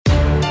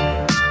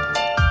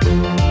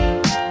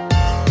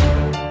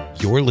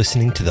you're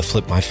listening to the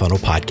Flip My Funnel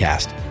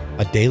podcast,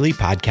 a daily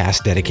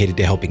podcast dedicated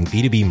to helping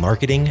B2B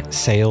marketing,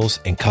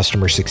 sales, and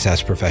customer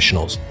success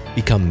professionals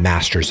become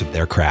masters of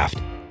their craft.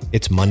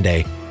 It's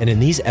Monday, and in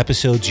these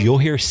episodes, you'll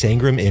hear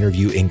Sangram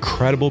interview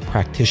incredible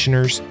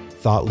practitioners,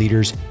 thought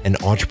leaders, and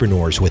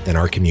entrepreneurs within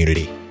our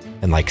community.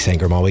 And like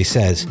Sangram always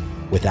says,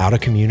 without a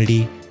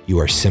community, you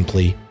are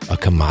simply a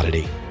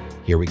commodity.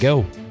 Here we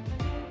go.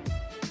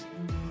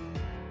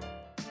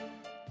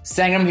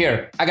 Sangram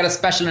here. I got a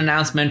special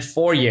announcement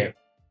for you.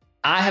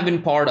 I have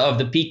been part of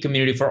the Peak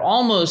community for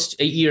almost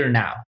a year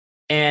now.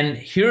 And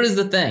here is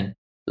the thing.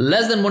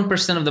 Less than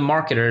 1% of the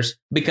marketers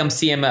become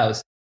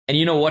CMOs. And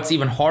you know what's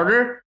even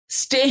harder?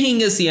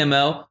 Staying a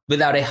CMO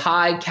without a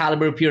high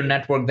caliber peer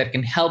network that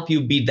can help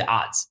you beat the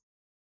odds.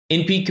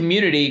 In Peak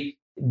community,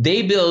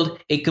 they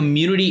build a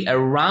community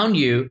around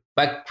you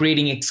by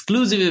creating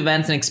exclusive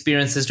events and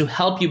experiences to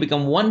help you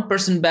become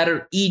 1%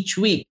 better each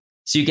week,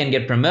 so you can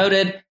get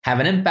promoted, have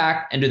an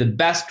impact, and do the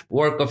best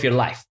work of your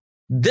life.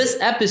 This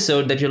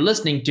episode that you're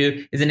listening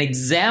to is an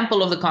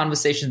example of the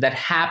conversations that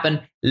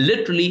happen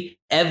literally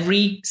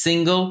every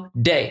single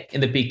day in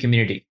the Peak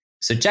community.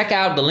 So check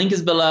out, the link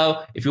is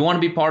below. If you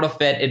want to be part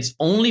of it, it's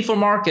only for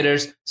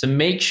marketers. So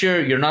make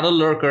sure you're not a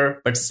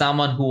lurker, but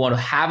someone who want to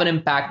have an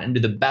impact and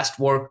do the best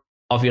work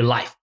of your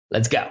life.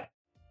 Let's go.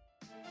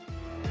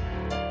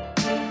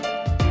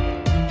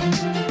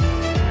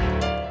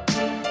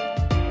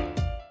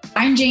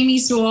 I'm Jamie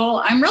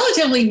Sewell. I'm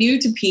relatively new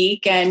to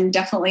Peak and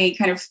definitely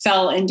kind of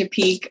fell into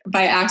Peak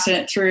by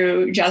accident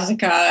through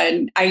Jessica.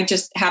 And I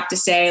just have to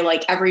say,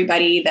 like,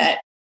 everybody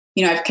that,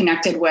 I've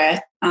connected with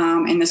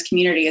in this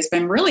community has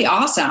been really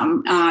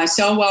awesome.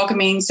 So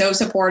welcoming, so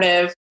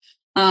supportive,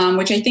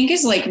 which I think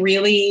is like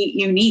really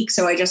unique.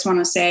 So I just want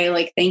to say,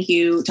 like, thank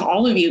you to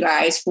all of you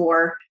guys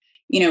for,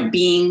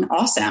 being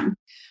awesome.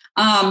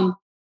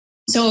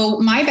 So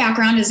my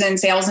background is in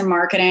sales and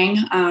marketing,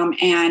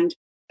 and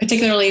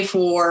particularly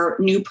for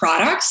new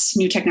products,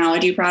 new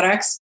technology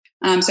products.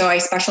 So I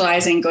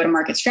specialize in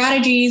go-to-market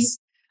strategies,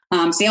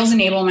 sales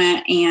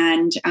enablement,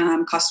 and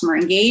customer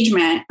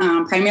engagement,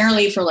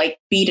 primarily for like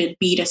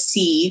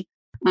B2B2C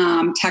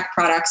tech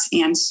products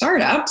and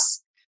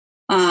startups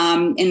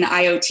in the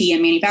IoT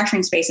and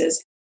manufacturing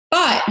spaces.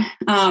 But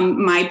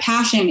my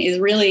passion is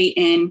really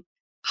in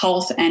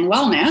health and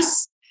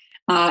wellness,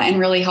 and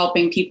really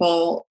helping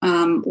people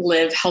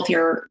live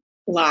healthier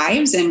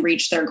lives and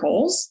reach their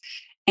goals.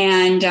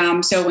 And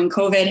so when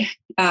COVID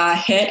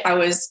hit, I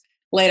was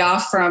laid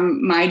off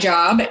from my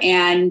job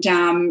and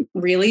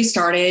really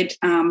started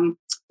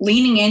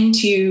leaning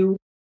into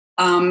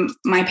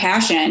my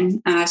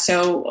passion.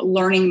 So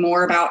learning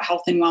more about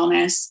health and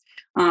wellness.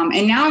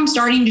 And now I'm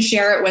starting to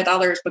share it with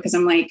others because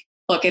I'm like,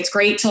 look, it's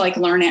great to like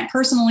learn it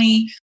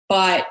personally,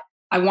 but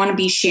I want to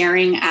be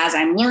sharing as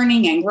I'm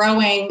learning and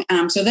growing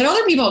so that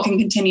other people can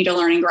continue to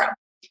learn and grow.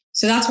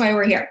 So that's why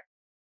we're here.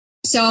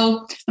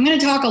 So I'm going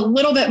to talk a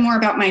little bit more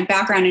about my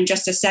background in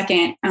just a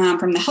second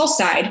from the health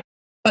side.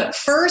 But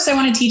first, I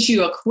want to teach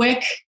you a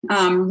quick,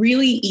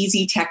 really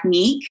easy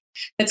technique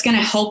that's going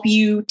to help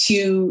you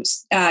to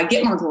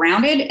get more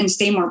grounded and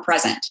stay more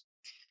present.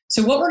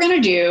 So what we're going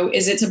to do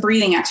is it's a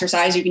breathing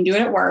exercise. You can do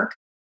it at work.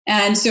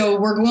 And so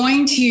we're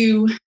going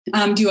to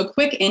do a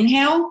quick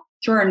inhale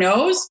through our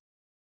nose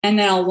and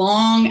then a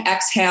long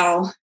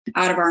exhale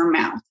out of our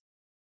mouth.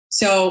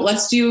 So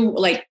let's do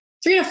like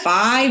 3 to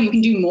 5. You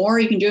can do more.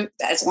 You can do it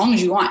as long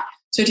as you want.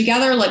 So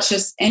together, let's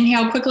just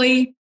inhale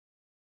quickly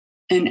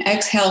and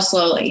exhale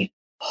slowly.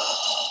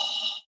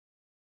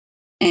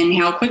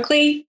 Inhale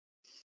quickly.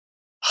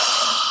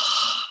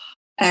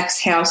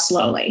 Exhale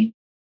slowly.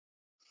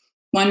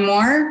 One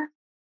more.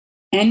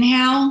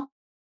 Inhale.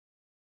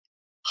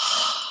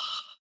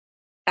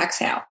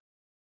 Exhale.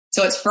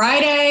 So it's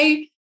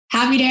Friday.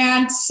 Happy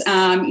dance.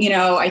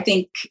 I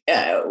think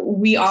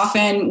we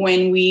often,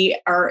 when we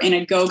are in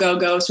a go, go,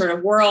 go sort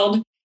of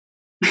world,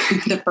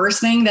 the first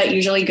thing that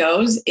usually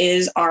goes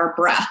is our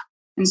breath.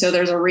 And so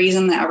there's a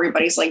reason that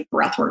everybody's like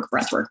breath work,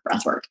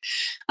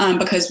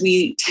 because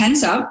we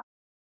tense up,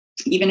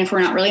 even if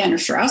we're not really under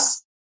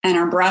stress, and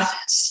our breath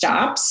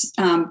stops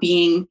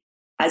being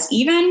as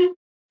even.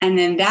 And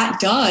then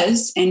that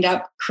does end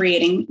up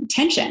creating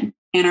tension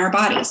in our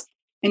bodies.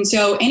 And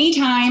so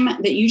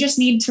anytime that you just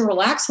need to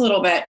relax a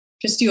little bit,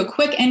 just do a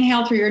quick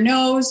inhale through your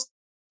nose,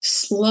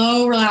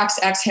 slow, relax,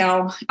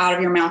 exhale out of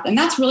your mouth. And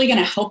that's really going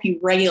to help you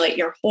regulate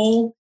your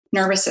whole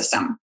nervous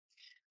system.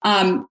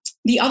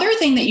 The other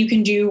thing that you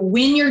can do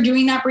when you're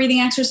doing that breathing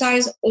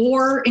exercise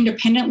or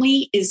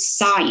independently is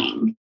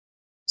sighing.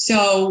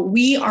 So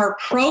we are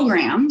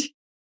programmed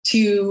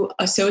to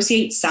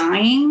associate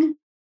sighing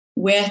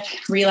with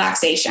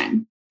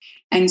relaxation.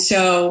 And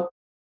so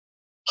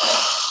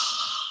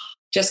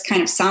just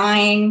kind of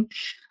sighing.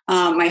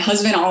 My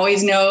husband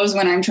always knows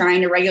when I'm trying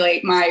to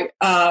regulate my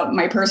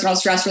personal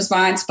stress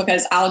response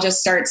because I'll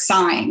just start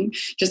sighing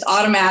just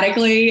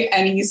automatically.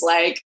 And he's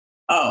like,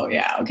 oh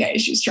yeah, okay,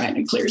 she's trying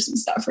to clear some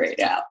stuff right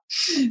now.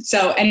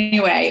 So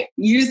anyway,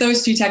 use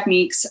those two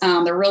techniques.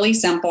 They're really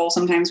simple.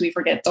 Sometimes we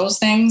forget those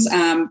things,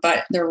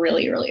 but they're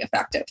really, really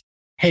effective.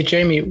 Hey,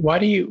 Jamie, why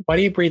do you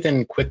breathe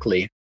in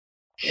quickly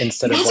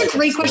instead of That's a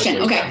great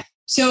question. Okay.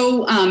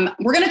 So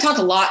we're going to talk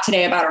a lot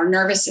today about our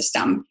nervous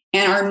system.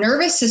 And our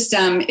nervous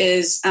system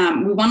is,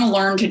 we want to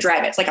learn to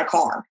drive it. It's like a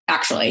car,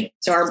 actually.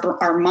 So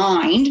our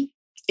mind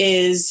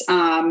is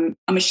a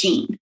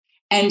machine.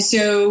 And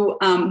so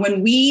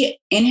when we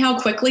inhale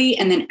quickly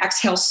and then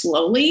exhale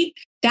slowly,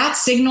 that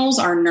signals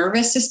our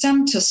nervous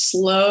system to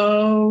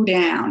slow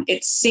down.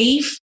 It's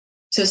safe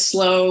to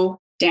slow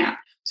down.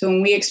 So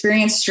when we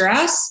experience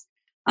stress,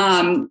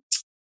 we're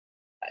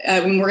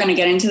going to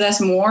get into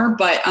this more,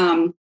 but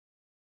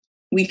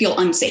we feel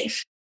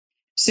unsafe.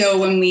 So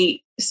when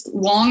we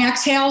long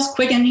exhales,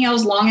 quick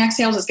inhales, long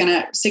exhales is going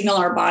to signal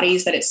our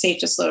bodies that it's safe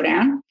to slow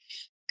down.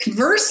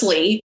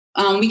 Conversely,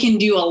 we can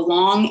do a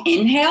long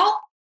inhale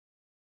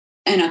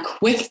and a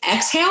quick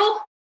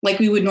exhale like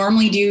we would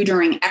normally do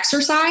during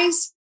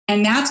exercise.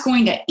 And that's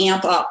going to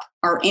amp up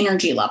our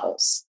energy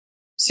levels.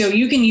 So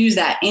you can use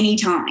that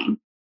anytime.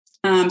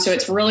 So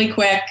it's really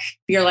quick.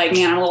 If you're like,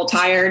 man, I'm a little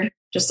tired,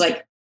 just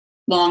like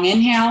long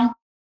inhale,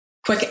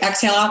 quick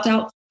exhale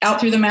out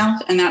through the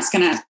mouth, and that's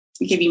going to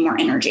give you more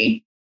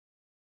energy.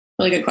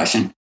 Really good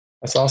question.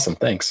 That's awesome.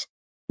 Thanks.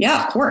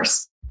 Yeah, of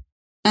course.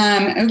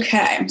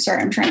 Okay. I'm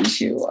sorry. I'm trying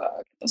to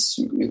let's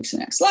move to the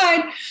next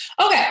slide.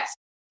 Okay.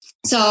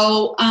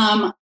 So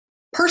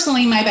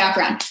personally, my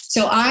background.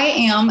 So I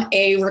am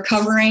a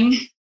recovering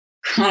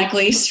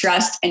chronically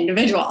stressed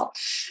individual.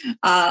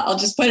 I'll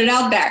just put it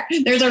out there.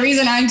 There's a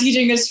reason I'm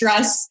teaching a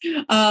stress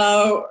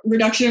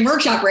reduction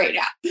workshop right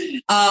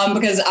now,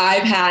 because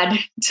I've had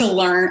to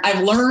learn.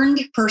 I've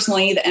learned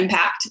personally the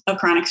impact of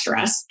chronic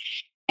stress,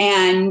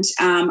 and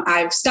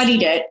I've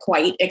studied it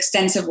quite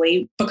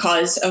extensively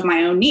because of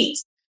my own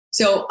needs.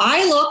 So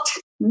I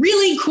looked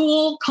really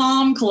cool,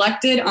 calm,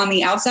 collected on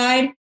the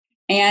outside,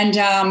 and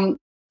on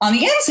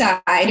the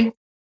inside,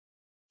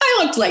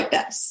 I looked like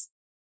this.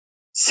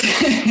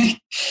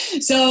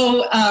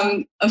 So,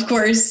 of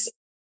course,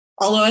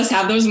 all of us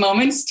have those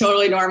moments,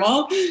 totally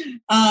normal.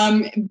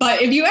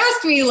 But if you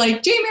ask me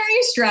like, Jamie, are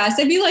you stressed?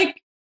 I'd be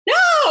like,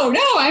 no,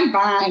 I'm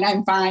fine.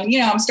 I'm fine. You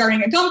know, I'm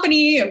starting a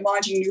company, I'm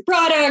launching new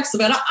products,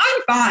 but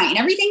I'm fine.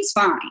 Everything's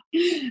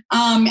fine.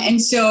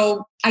 And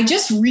so I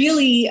just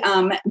really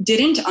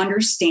didn't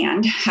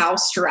understand how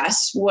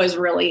stress was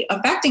really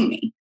affecting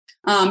me.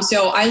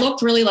 So I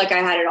looked really like I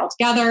had it all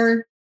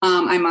together.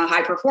 I'm a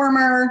high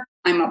performer.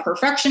 I'm a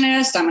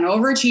perfectionist. I'm an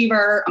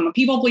overachiever. I'm a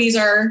people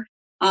pleaser.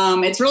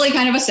 It's really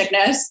kind of a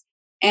sickness.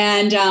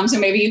 And so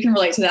maybe you can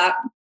relate to that.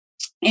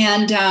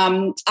 And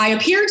I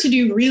appear to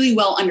do really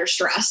well under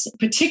stress,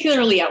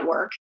 particularly at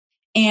work.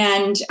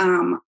 And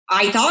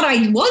I thought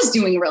I was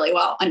doing really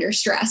well under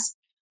stress.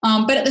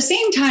 But at the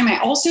same time, I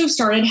also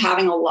started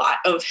having a lot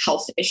of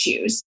health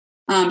issues.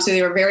 So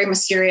they were very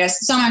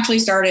mysterious. Some actually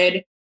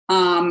started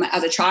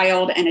as a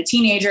child and a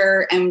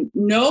teenager, and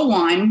no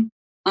one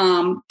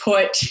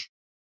put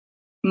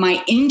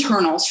my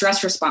internal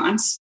stress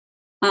response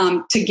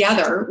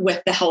together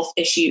with the health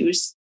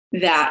issues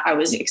that I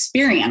was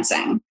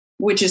experiencing,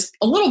 which is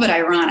a little bit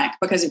ironic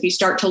because if you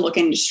start to look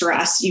into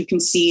stress, you can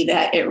see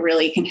that it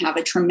really can have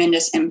a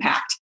tremendous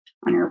impact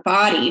on your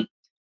body.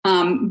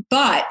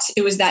 But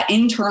it was that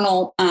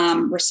internal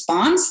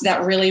response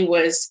that really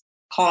was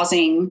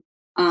causing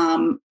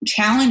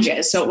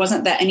challenges. So it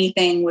wasn't that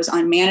anything was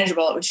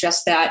unmanageable. It was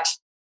just that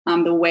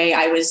the way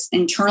I was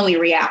internally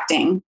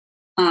reacting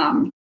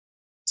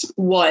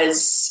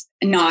was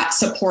not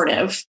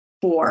supportive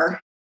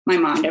for my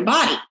mind and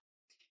body.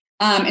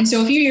 And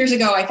so a few years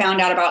ago, I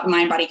found out about the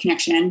mind-body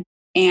connection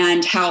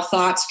and how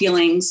thoughts,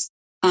 feelings,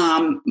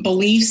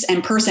 beliefs,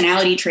 and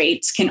personality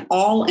traits can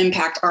all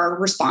impact our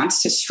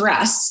response to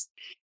stress,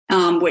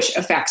 which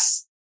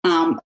affects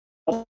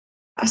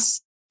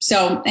us.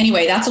 So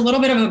anyway, that's a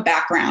little bit of a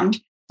background.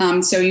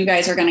 So you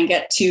guys are going to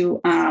get to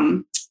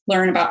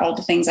learn about all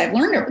the things I've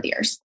learned over the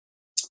years.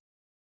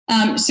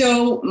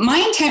 So my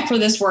intent for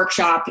this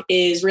workshop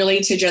is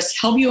really to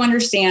just help you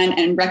understand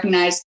and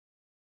recognize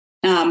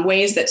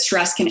ways that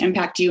stress can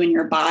impact you and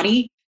your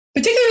body,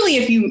 particularly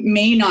if you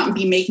may not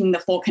be making the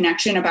full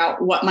connection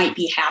about what might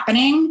be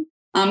happening.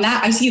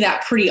 That I see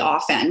that pretty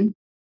often.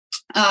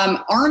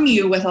 Arm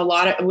you with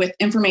with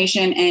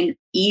information and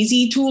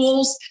easy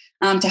tools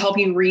to help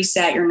you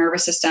reset your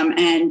nervous system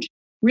and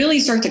really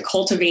start to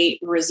cultivate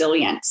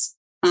resilience.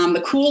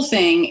 The cool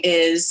thing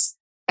is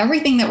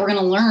everything that we're going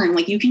to learn,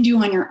 like you can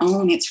do on your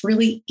own. It's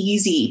really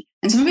easy.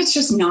 And some of it's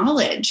just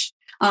knowledge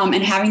and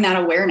having that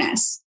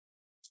awareness.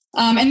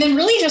 And then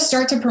really just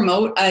start to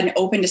promote an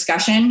open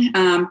discussion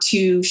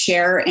to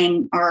share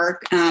in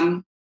our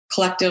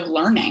collective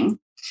learning.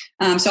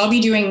 So I'll be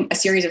doing a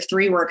series of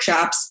 3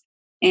 workshops,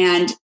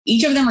 and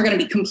each of them are going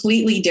to be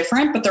completely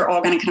different, but they're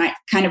all going to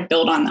kind of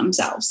build on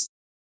themselves.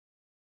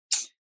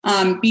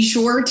 Be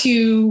sure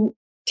to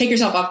take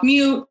yourself off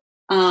mute,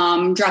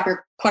 drop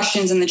your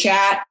questions in the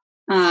chat.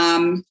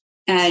 And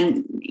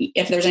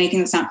if there's anything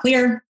that's not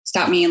clear,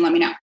 stop me and let me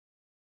know.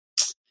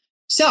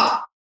 So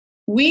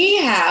we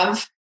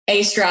have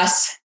a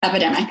stress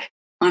epidemic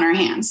on our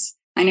hands.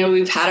 I know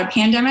we've had a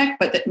pandemic,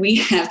 but that we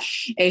have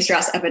a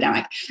stress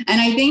epidemic.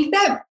 And I think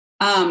that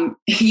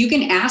you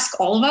can ask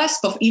all of us,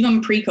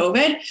 even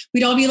pre-COVID,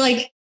 we'd all be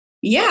like,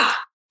 yeah,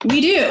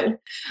 we do.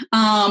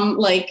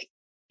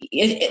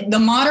 The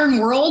modern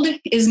world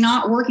is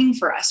not working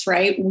for us,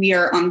 right? We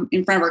are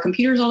in front of our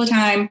computers all the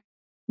time.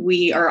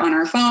 We are on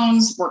our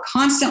phones. We're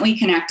constantly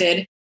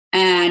connected.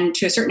 And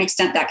to a certain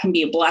extent, that can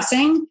be a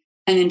blessing.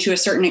 And then to a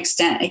certain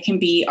extent, it can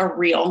be a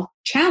real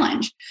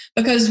challenge,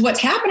 because what's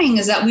happening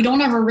is that we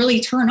don't ever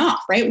really turn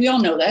off, right? We all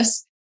know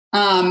this.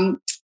 And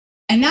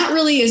that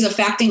really is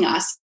affecting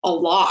us a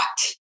lot.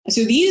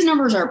 So these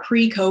numbers are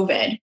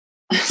pre-COVID.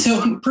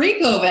 So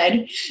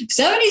pre-COVID,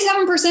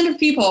 77% of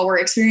people were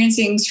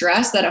experiencing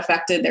stress that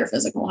affected their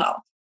physical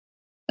health.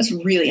 That's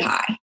really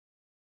high.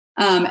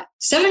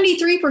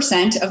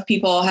 73% of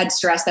people had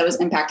stress that was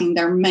impacting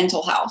their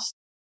mental health.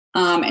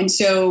 And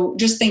so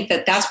just think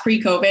that that's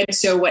pre-COVID.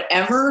 So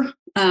whatever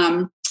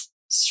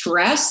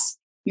stress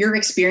you're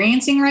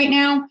experiencing right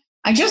now,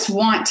 I just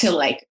want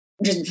to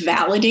just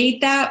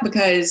validate that,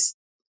 because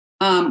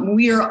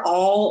we are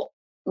all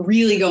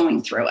really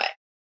going through it.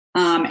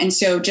 And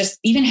so just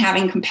even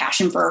having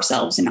compassion for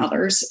ourselves and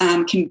others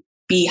can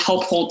be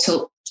helpful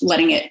to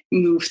letting it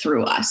move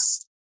through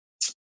us.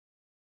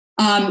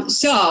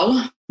 So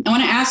I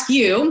want to ask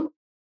you,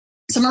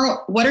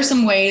 what are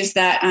some ways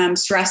that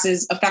stress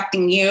is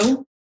affecting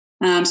you?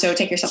 So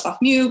take yourself off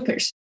mute,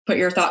 put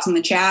your thoughts in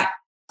the chat.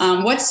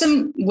 What's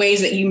some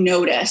ways that you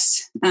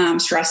notice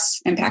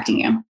stress impacting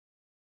you?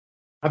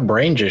 My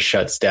brain just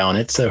shuts down.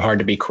 It's so hard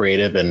to be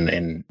creative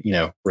and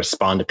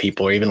respond to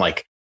people, or even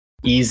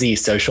easy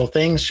social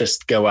things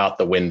just go out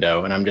the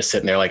window. And I'm just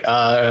sitting there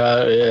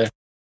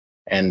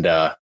and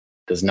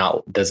does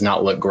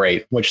not look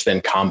great, which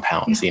then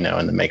compounds, and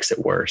then makes it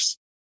worse.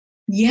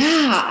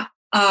 Yeah.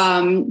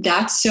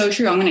 That's so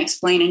true. I'm going to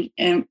explain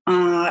in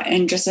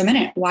just a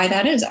minute why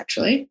that is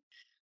actually.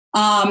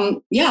 Yeah,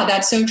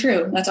 that's so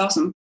true. That's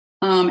awesome.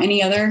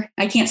 Any other?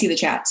 I can't see the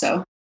chat,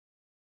 so.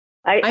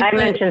 I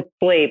mentioned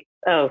sleep.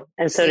 Oh,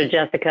 and so did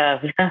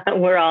Jessica.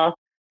 We're all.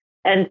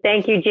 And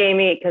thank you,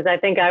 Jamie, because I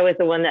think I was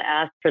the one that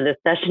asked for this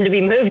session to be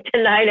moved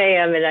to 9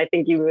 a.m. And I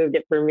think you moved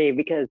it for me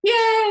because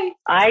Yay!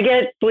 I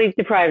get sleep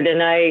deprived,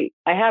 and I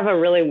have a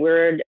really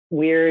weird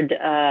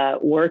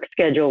work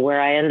schedule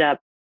where I end up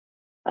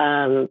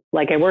I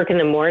work in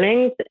the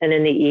mornings and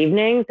in the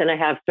evenings, and I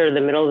have sort of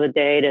the middle of the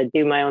day to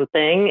do my own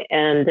thing.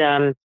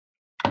 And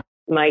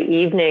my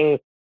evenings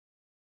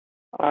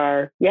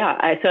are,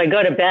 so I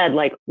go to bed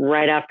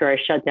right after I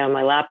shut down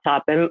my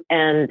laptop,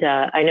 and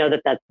I know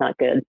that that's not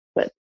good,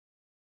 but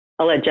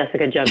I'll let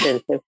Jessica jump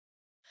in too.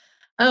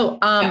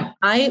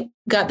 I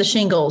got the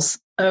shingles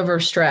over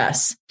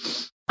stress.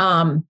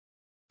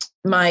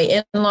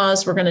 My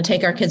in-laws were going to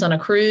take our kids on a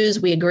cruise.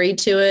 We agreed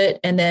to it.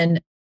 And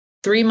then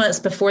 3 months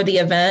before the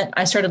event,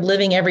 I started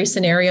living every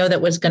scenario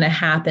that was going to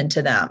happen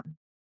to them.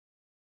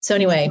 So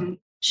anyway,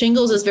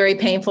 shingles is very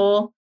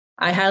painful.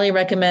 I highly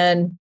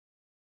recommend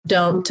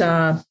don't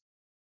go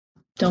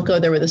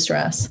there with the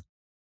stress.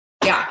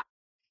 Yeah.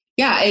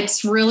 Yeah.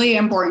 It's really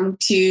important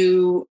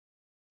to,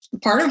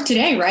 part of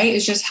today, right,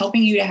 is just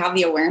helping you to have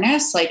the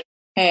awareness,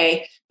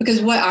 hey,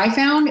 because what I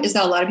found is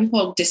that a lot of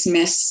people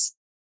dismiss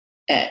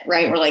it,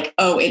 right? We're like,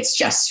 oh, it's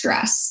just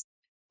stress,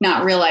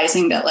 not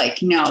realizing that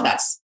no,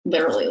 that's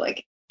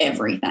literally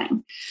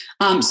everything.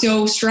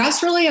 So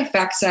stress really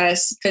affects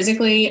us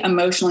physically,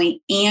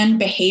 emotionally, and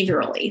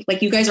behaviorally.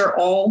 You guys are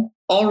all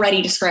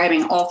already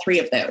describing all three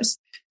of those.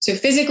 So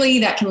physically,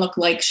 that can look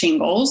like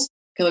shingles,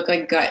 can look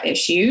like gut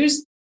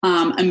issues.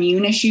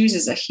 Immune issues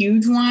is a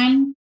huge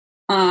one.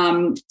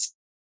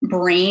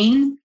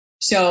 Brain.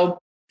 So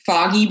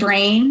foggy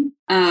brain.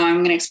 I'm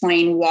going to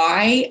explain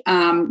why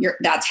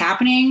that's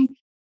happening.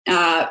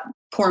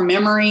 Poor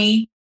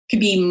memory, could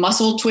be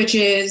muscle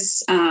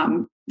twitches,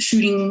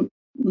 shooting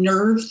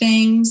nerve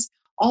things.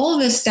 All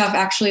of this stuff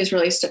actually is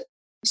really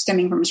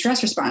stemming from a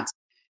stress response.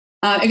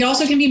 It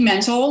also can be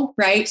mental,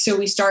 right? So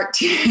we start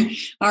to,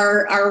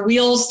 our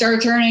wheels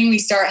start turning. We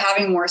start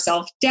having more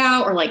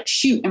self-doubt, or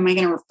shoot, am I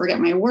going to forget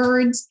my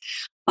words?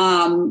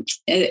 And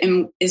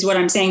is what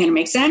I'm saying going to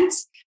make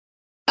sense?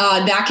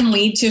 That can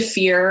lead to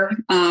fear,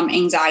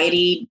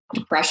 anxiety,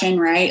 depression,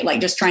 right?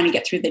 Just trying to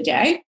get through the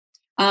day.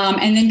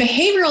 And then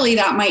behaviorally,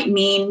 that might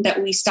mean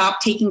that we stop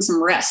taking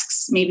some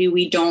risks. Maybe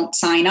we don't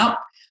sign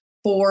up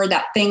for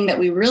that thing that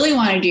we really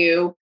want to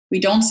do. We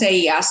don't say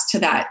yes to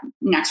that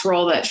next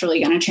role that's really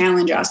going to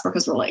challenge us,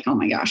 because we're like, oh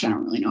my gosh, I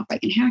don't really know if I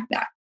can hack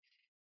that.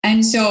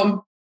 And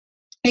so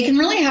it can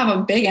really have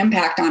a big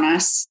impact on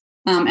us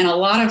in a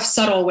lot of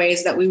subtle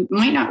ways that we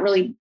might not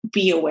really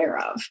be aware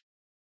of.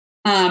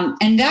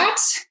 And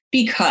that's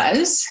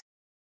because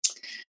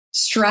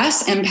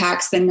stress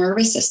impacts the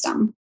nervous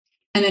system.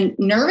 And the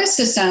nervous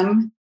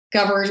system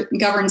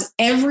governs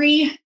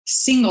every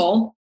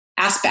single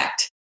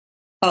aspect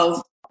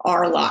of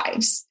our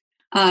lives.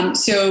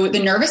 So the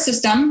nervous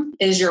system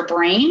is your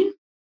brain,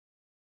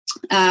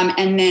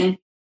 and then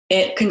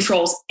it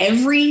controls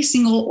every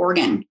single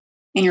organ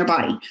in your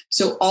body.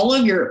 So all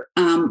of your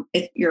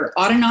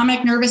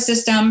autonomic nervous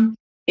system,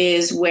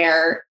 is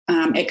where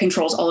it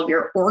controls all of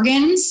your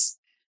organs.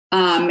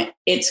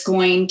 It's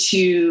going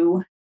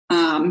to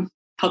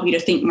help you to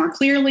think more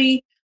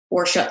clearly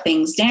or shut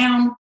things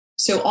down.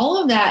 So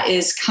all of that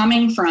is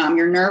coming from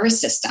your nervous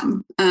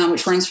system,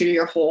 which runs through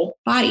your whole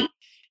body.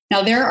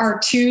 Now, there are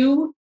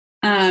two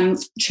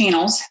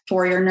channels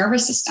for your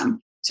nervous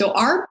system. So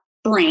our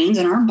brains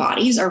and our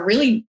bodies are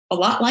really a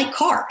lot like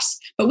cars,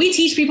 but we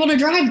teach people to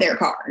drive their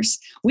cars.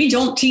 We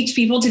don't teach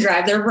people to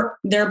drive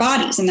their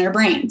bodies and their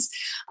brains.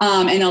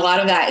 And a lot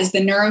of that is the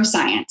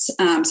neuroscience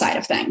side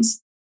of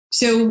things.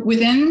 So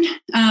within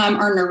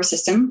our nervous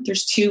system,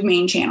 there's two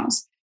main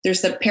channels.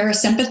 There's the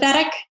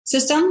parasympathetic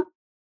system,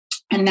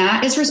 and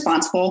that is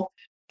responsible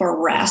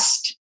for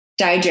rest,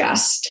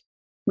 digest,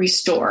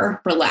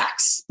 restore,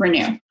 relax,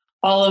 renew,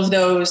 all of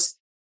those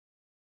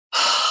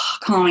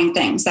calming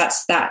things.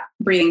 That's that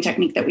breathing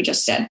technique that we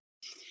just did.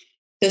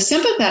 The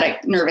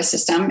sympathetic nervous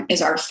system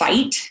is our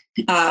fight,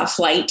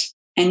 flight,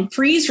 and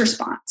freeze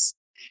response.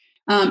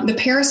 The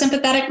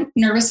parasympathetic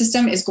nervous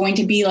system is going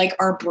to be like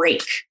our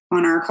brake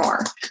on our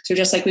car. So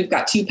just like we've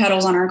got two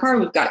pedals on our car,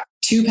 we've got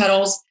two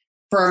pedals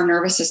for our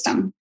nervous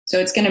system. So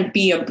it's going to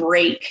be a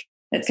brake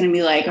that's going to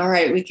be like, all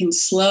right, we can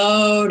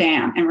slow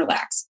down and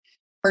relax.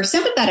 Our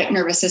sympathetic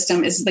nervous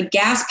system is the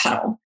gas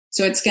pedal.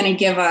 So it's going to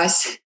give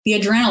us the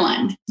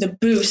adrenaline, the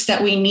boost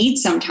that we need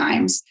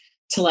sometimes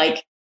to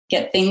like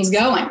get things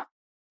going.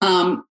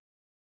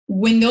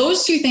 When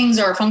those two things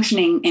are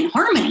functioning in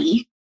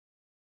harmony,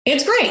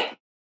 it's great.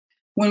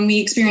 When we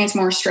experience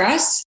more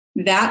stress,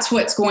 that's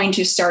what's going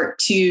to start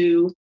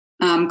to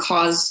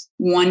cause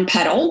one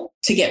pedal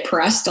to get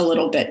pressed a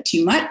little bit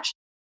too much,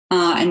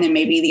 and then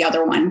maybe the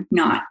other one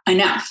not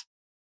enough.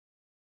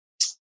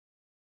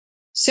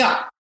 So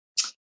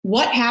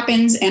what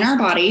happens in our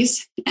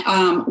bodies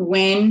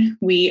when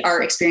we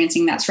are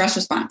experiencing that stress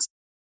response?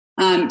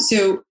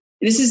 So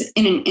this is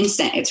in an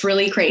instant. It's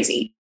really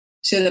crazy.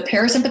 So the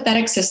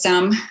parasympathetic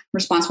system,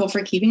 responsible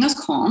for keeping us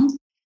calm,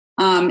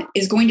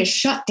 is going to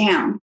shut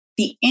down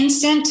the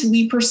instant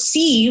we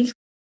perceive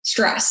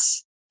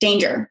stress,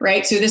 danger,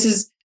 right? So this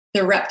is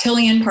the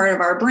reptilian part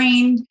of our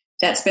brain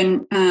that's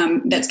going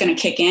to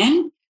kick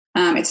in.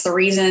 It's the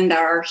reason that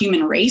our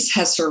human race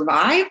has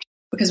survived,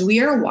 because we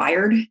are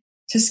wired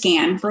to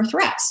scan for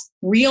threats,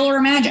 real or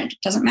imagined,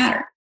 doesn't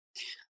matter.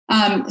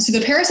 So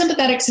the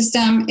parasympathetic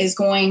system is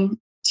going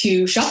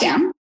to shut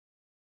down.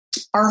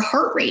 Our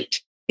heart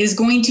rate is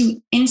going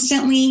to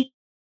instantly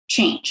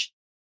change.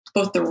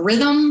 Both the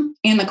rhythm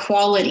and the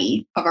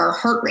quality of our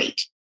heart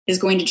rate is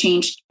going to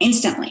change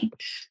instantly.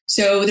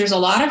 So there's a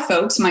lot of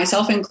folks,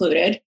 myself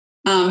included,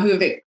 who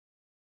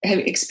have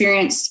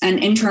experienced an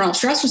internal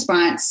stress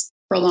response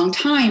for a long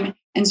time.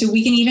 And so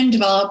we can even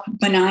develop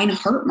benign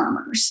heart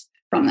murmurs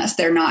from this.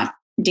 They're not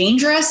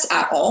dangerous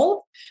at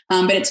all,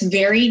 but it's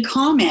very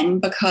common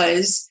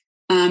because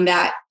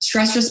that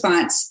stress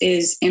response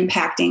is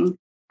impacting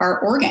our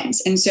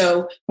organs. And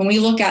so when we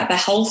look at the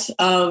health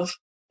of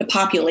the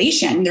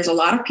population, there's a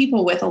lot of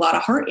people with a lot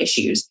of heart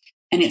issues,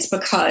 and it's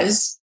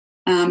because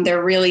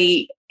they're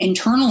really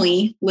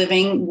internally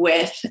living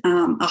with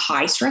a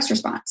high stress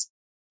response.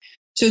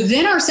 So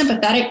then our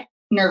sympathetic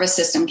nervous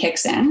system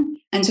kicks in.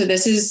 And so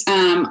this is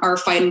our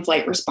fight and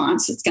flight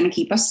response. It's going to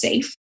keep us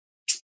safe.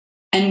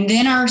 And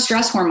then our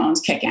stress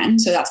hormones kick in.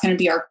 So that's going to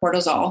be our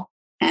cortisol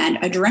and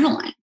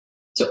adrenaline.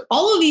 So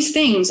all of these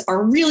things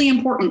are really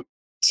important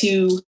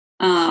to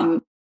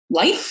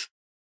life.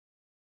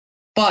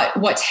 But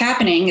what's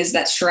happening is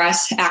that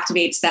stress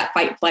activates that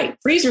fight, flight,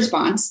 freeze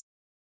response.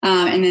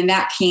 And then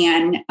that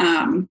can,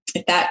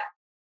 if that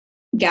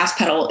gas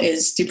pedal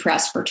is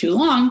depressed for too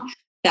long,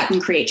 that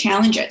can create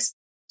challenges.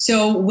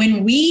 So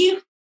when we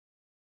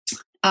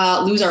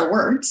lose our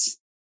words,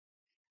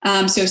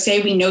 so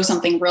say we know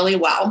something really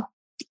well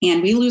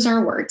and we lose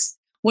our words,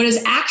 what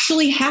is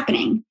actually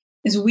happening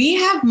is we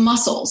have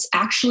muscles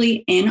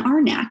actually in our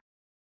neck,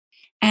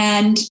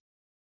 and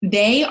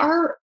they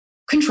are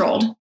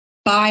controlled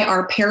by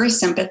our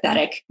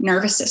parasympathetic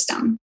nervous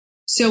system.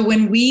 So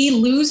when we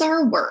lose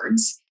our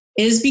words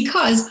is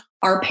because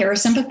our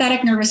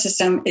parasympathetic nervous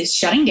system is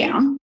shutting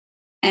down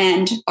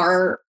and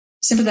our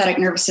sympathetic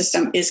nervous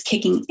system is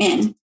kicking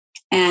in.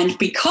 And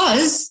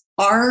because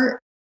our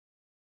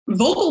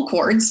vocal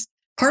cords,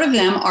 part of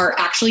them are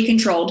actually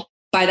controlled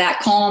by that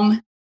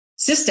calm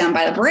system,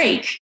 by the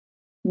brake,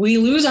 we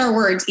lose our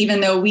words, even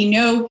though we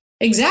know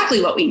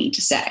exactly what we need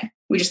to say.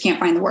 We just can't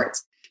find the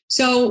words.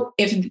 So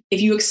if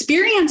you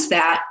experience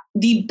that,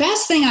 the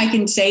best thing I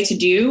can say to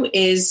do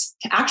is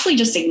to actually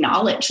just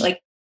acknowledge, like,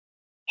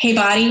 hey,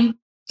 body,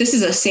 this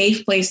is a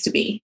safe place to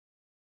be.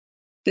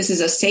 This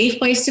is a safe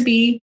place to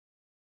be.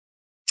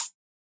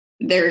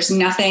 There's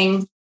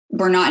nothing,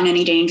 we're not in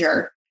any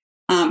danger.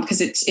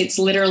 Because it's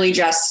literally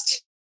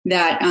just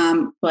that,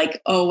 like,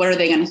 oh, what are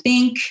they going to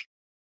think?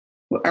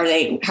 How are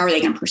they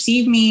going to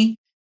perceive me?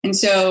 And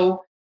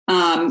so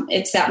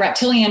it's that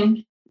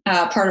reptilian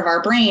part of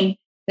our brain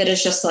that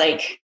is just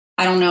like,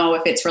 I don't know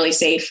if it's really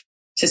safe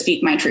to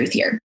speak my truth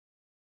here.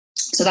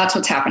 So that's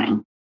what's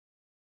happening.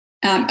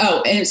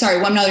 And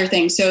sorry, one other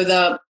thing.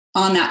 So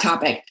on that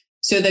topic,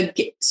 So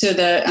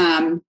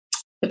the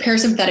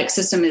parasympathetic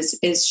system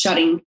is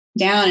shutting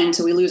down, and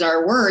so we lose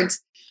our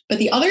words. But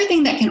the other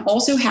thing that can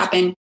also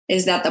happen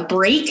is that the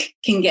brake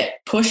can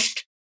get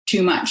pushed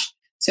too much.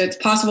 So it's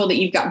possible that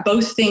you've got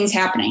both things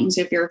happening.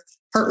 So if your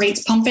heart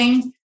rate's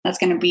pumping, that's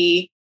going to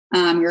be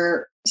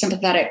your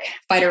sympathetic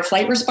fight or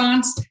flight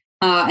response.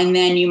 And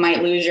then you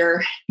might lose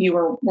your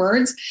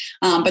words.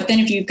 But then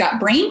if you've got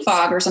brain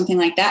fog or something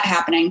like that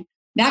happening,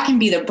 that can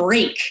be the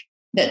brake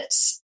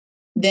that's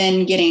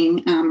then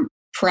getting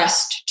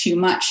pressed too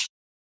much.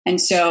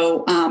 And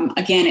so,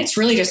 again, it's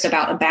really just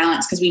about a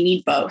balance because we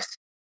need both.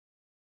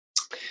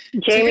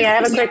 Jamie, I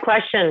have a quick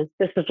question.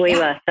 This is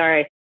Leela. Yeah.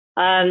 Sorry.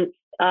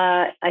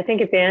 I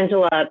think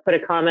Evangela put a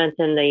comment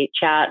in the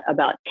chat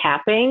about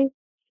tapping.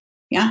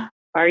 Yeah.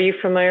 Are you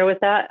familiar with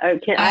that?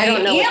 I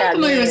don't know what that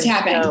means. With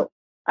tapping. So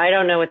I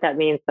don't know what that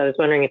means. So I was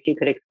wondering if you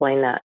could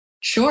explain that.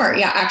 Sure.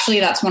 Yeah. Actually,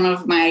 that's one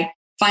of my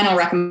final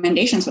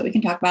recommendations, but we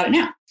can talk about it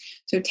now.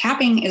 So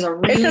tapping is a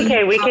really... It's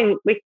okay.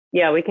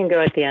 We can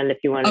go at the end if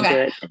you want to do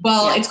it.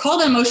 Well, It's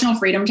called the emotional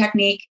freedom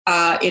technique.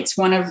 It's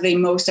one of the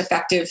most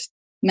effective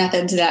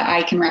methods that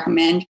I can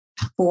recommend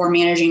for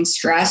managing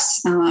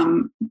stress,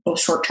 both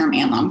short-term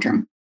and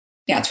long-term.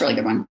 Yeah, it's a really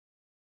good one.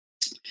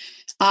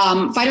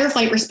 Fight or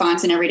flight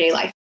response in everyday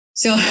life.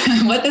 So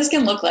what this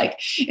can look like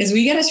is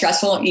we get a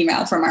stressful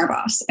email from our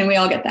boss, and we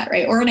all get that,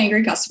 right? Or an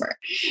angry customer.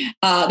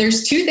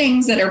 There's two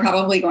things that are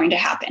probably going to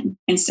happen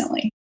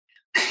instantly.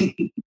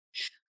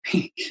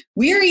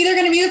 We are either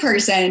going to be the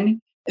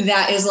person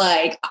that is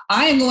like,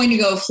 I am going to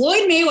go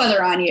Floyd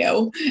Mayweather on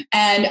you,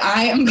 and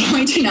I am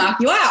going to knock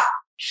you out.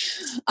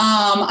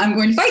 I'm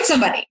going to fight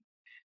somebody.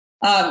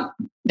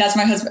 That's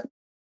my husband.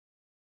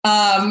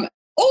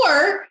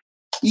 Or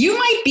you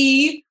might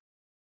be,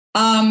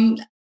 run,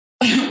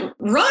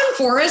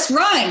 Forrest,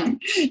 run.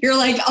 You're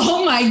like,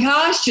 oh my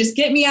gosh, just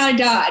get me out of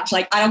Dodge.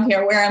 Like, I don't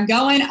care where I'm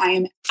going. I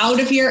am out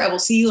of here. I will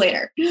see you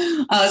later.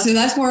 So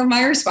that's more of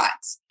my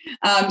response.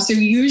 So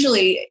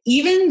usually,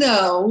 even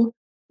though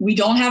we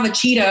don't have a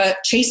cheetah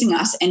chasing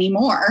us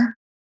anymore,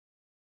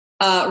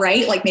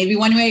 right? Like maybe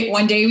one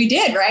day we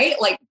did, right?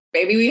 Like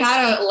maybe we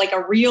had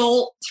a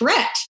real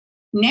threat.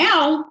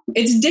 Now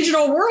it's a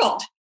digital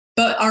world,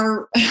 but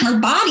our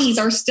bodies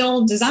are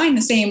still designed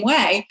the same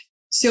way.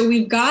 So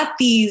we've got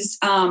these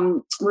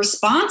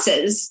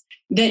responses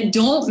that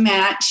don't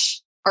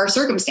match our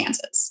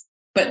circumstances,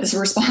 but this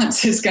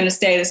response is going to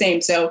stay the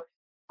same. So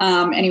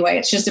anyway,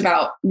 it's just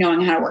about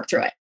knowing how to work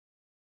through it.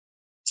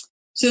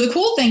 So the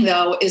cool thing,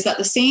 though, is that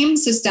the same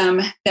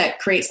system that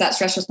creates that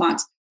stress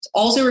response is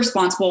also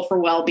responsible for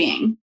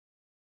well-being.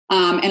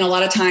 And a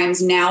lot of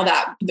times now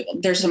that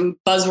there's some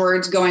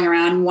buzzwords going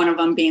around, one of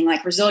them being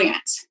like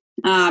resilience.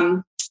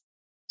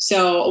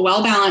 So a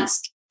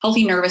well-balanced,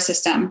 healthy nervous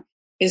system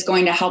is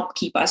going to help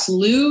keep us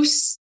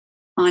loose,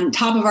 on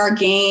top of our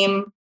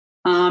game.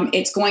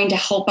 It's going to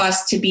help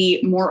us to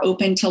be more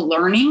open to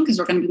learning because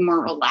we're going to be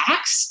more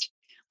relaxed.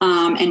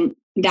 And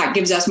that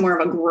gives us more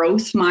of a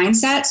growth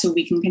mindset so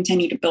we can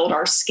continue to build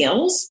our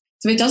skills.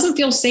 So if it doesn't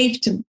feel safe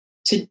to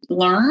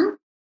learn,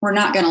 we're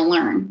not going to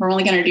learn. We're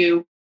only going to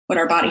do what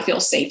our body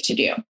feels safe to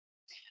do.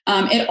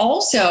 It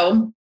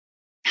also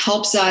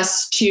helps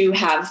us to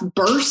have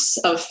bursts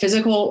of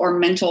physical or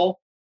mental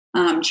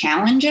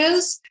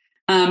challenges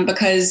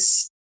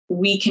because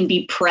we can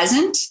be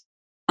present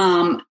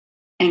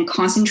and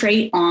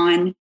concentrate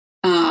on,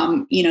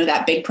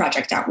 that big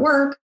project at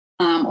work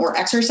or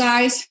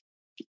exercise.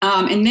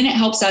 And then it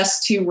helps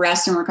us to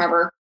rest and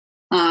recover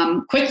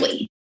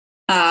quickly,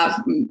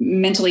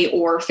 mentally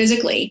or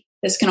physically.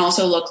 This can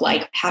also look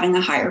like having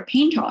a higher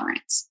pain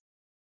tolerance.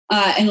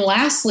 And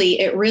lastly,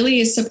 it really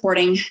is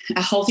supporting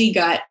a healthy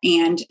gut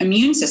and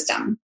immune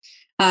system.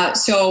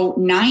 So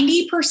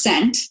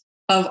 90%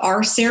 of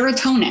our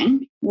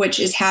serotonin, which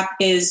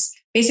is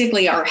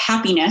basically our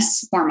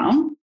happiness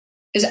hormone,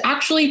 is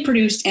actually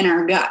produced in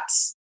our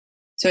guts.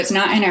 So it's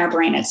not in our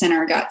brain, it's in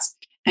our guts.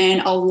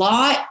 And a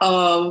lot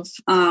of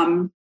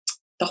the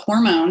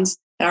hormones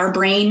that our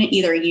brain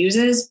either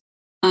uses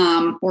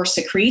or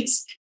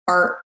secretes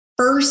are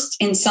first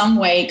in some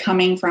way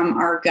coming from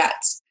our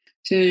guts.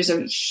 So there's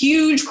a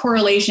huge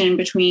correlation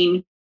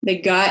between the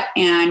gut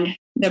and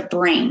the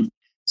brain.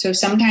 So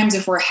sometimes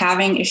if we're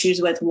having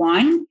issues with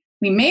one,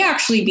 we may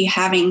actually be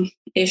having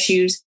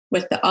issues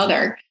with the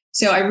other.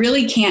 So I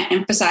really can't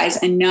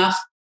emphasize enough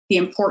the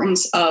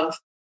importance of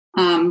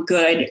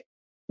good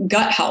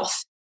gut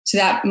health. So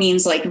that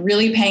means like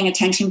really paying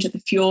attention to the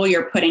fuel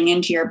you're putting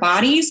into your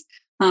bodies.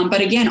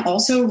 But again,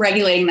 also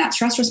regulating that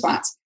stress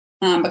response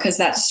because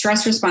that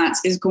stress response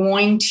is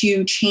going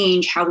to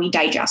change how we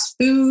digest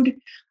food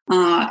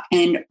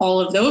and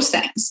all of those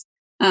things.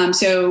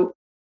 So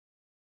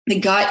the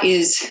gut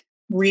is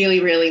really,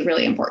 really,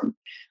 really important.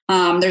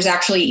 There's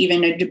actually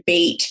even a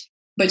debate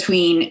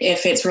between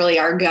if it's really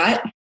our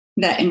gut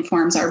that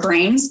informs our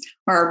brains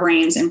or our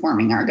brains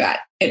informing our gut.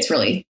 It's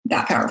really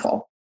that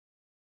powerful.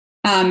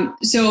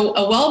 So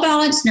a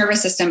well-balanced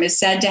nervous system is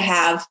said to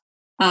have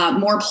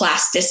more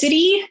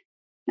plasticity.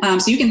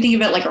 So you can think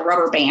of it like a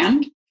rubber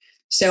band.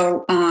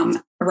 So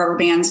a rubber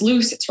band's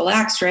loose, it's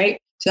relaxed, right?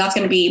 So that's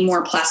going to be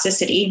more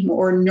plasticity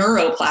or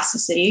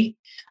neuroplasticity.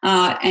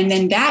 And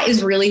then that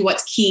is really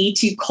what's key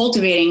to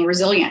cultivating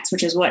resilience,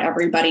 which is what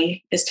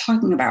everybody is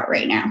talking about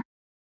right now.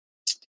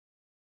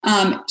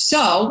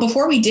 So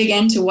before we dig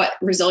into what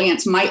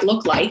resilience might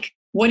look like,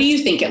 what do you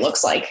think it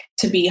looks like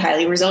to be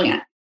highly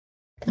resilient?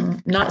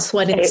 Not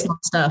sweating small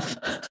stuff.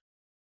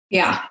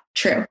 Yeah,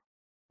 true.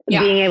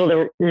 Yeah. Being able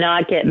to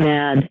not get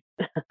mad.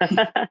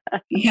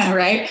 Yeah,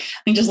 right.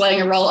 And just letting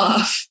it roll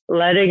off.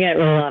 Letting it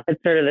roll off.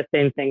 It's sort of the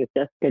same thing as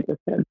Jessica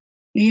just said.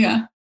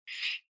 Yeah.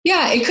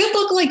 Yeah. It could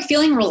look like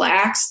feeling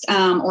relaxed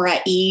or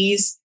at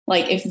ease.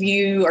 Like if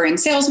you are in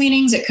sales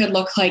meetings, it could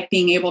look like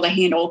being able to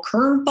handle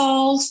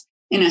curveballs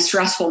in a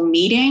stressful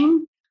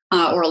meeting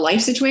or a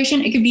life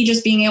situation. It could be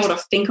just being able to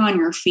think on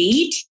your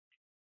feet.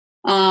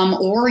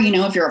 Or,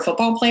 if you're a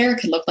football player, it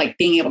could look like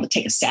being able to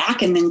take a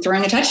sack and then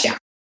throwing a touchdown.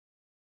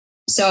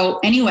 So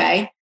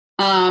anyway,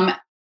 I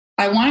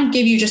want to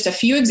give you just a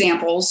few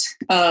examples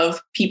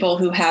of people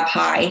who have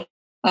high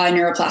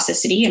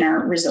neuroplasticity and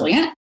are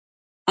resilient.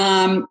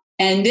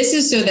 And this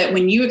is so that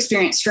when you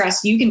experience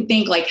stress, you can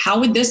think like, how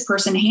would this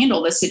person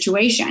handle this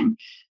situation?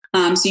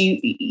 So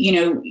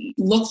you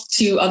look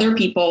to other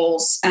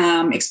people's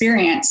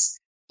experience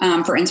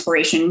for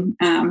inspiration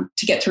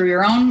to get through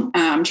your own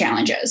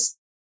challenges.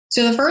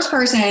 So the first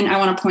person I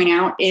want to point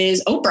out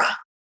is Oprah.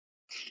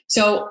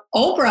 So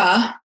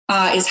Oprah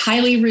is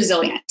highly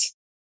resilient.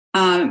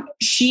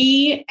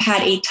 She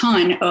had a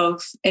ton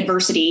of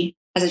adversity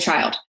as a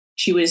child.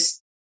 She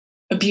was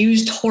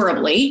abused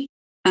horribly.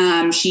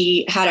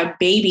 She had a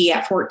baby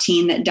at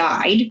 14 that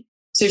died.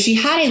 So she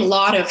had a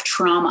lot of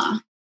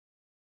trauma.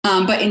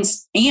 And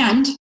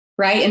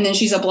then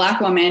she's a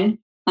Black woman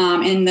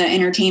in the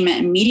entertainment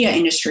and media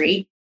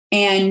industry.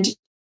 And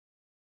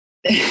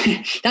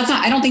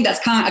I don't think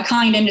that's a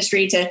kind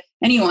industry to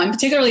anyone,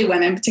 particularly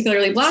women,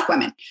 particularly Black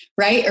women,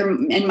 right?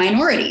 And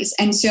minorities.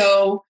 And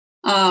so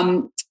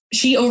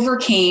she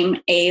overcame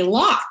a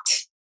lot.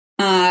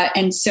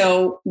 And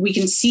so we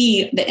can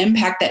see the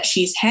impact that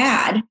she's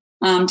had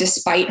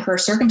despite her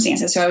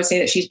circumstances. So I would say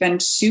that she's been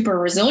super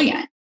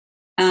resilient.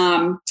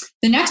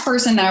 The next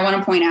person that I want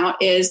to point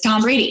out is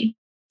Tom Brady.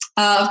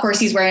 Of course,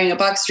 he's wearing a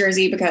Bucs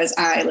jersey because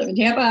I live in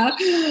Tampa.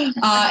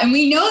 And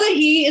we know that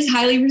he is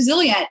highly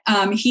resilient.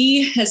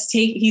 He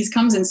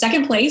comes in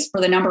second place for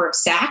the number of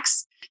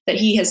sacks that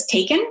he has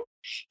taken.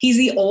 He's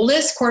the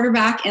oldest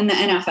quarterback in the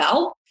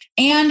NFL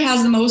and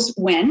has the most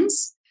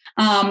wins.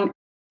 And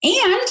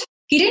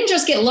he didn't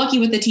just get lucky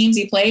with the teams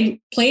he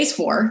plays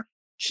for.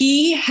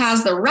 He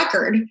has the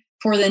record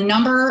for the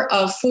number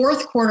of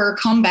fourth quarter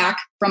comeback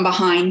from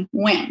behind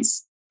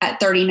wins at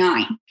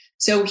 39.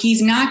 So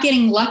he's not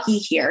getting lucky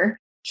here.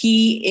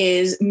 He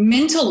is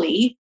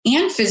mentally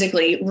and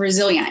physically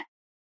resilient.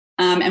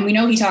 And we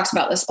know he talks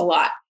about this a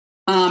lot.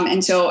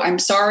 And so I'm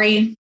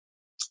sorry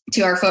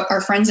to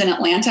our friends in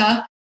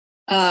Atlanta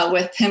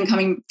with him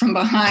coming from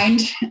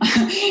behind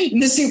in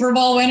the Super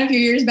Bowl win a few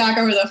years back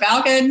over the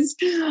Falcons.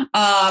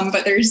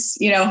 But there's,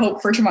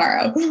 hope for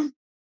tomorrow.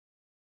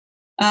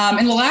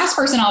 And the last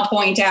person I'll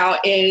point out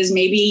is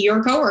maybe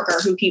your coworker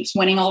who keeps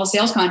winning all the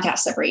sales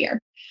contests every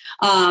year.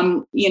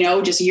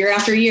 Just year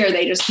after year,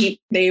 they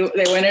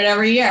win it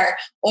every year.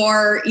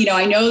 Or,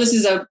 I know this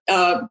is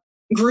a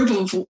group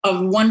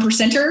of one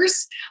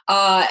percenters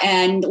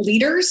and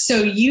leaders.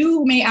 So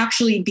you may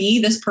actually be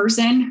this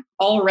person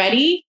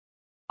already.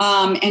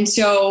 And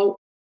so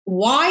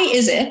why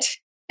is it?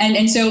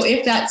 And so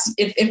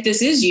if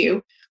this is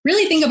you,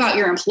 really think about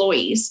your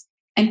employees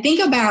and think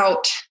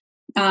about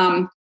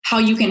how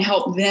you can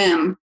help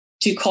them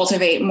to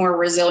cultivate more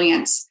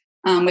resilience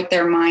with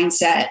their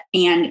mindset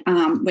and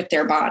with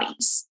their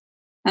bodies.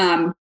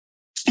 And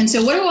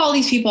so what do all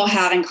these people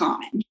have in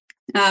common?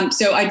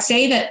 So I'd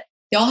say that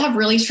they all have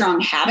really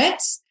strong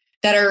habits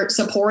that are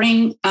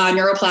supporting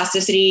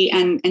neuroplasticity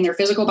and their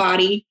physical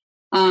body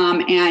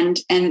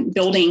and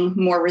building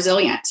more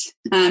resilience.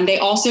 They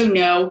also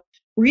know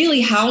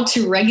really how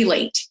to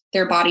regulate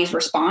their body's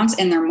response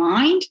and their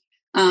mind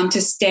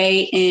to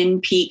stay in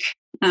peak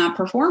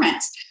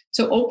performance.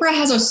 So Oprah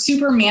has a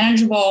super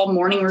manageable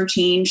morning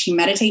routine. She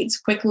meditates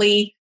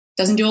quickly,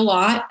 doesn't do a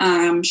lot.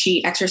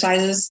 She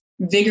exercises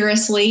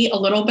vigorously a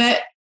little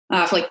bit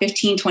for like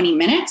 15, 20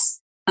 minutes.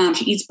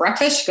 She eats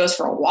breakfast. She goes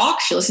for a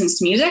walk. She listens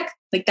to music.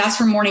 Like that's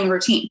her morning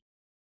routine.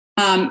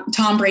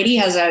 Tom Brady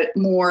has a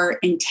more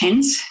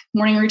intense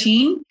morning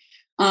routine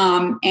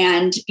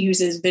and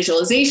uses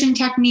visualization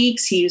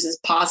techniques. He uses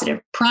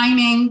positive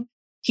priming.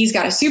 He's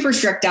got a super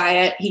strict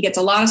diet. He gets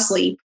a lot of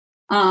sleep.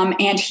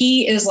 And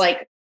he is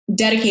like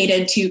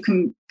dedicated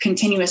to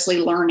continuously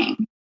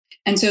learning.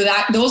 And so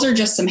those are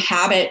just some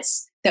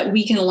habits that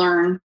we can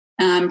learn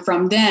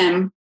from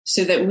them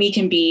so that we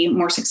can be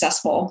more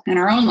successful in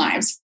our own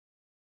lives.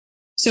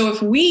 So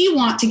if we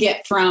want to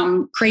get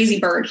from Crazy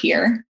Bird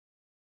here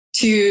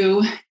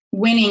to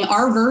winning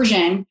our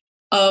version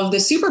of the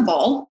Super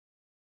Bowl,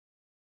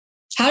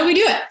 how do we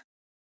do it?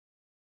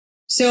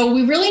 So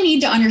we really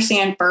need to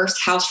understand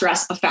first how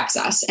stress affects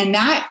us. And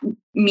that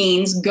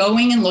means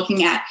going and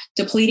looking at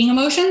depleting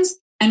emotions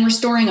and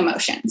restoring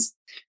emotions.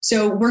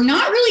 So we're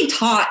not really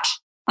taught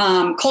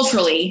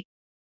culturally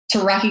to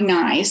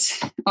recognize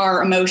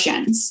our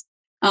emotions,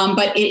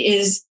 but it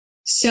is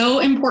so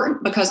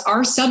important because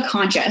our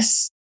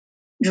subconscious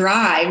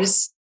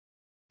drives,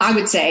 I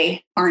would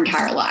say, our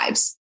entire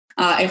lives.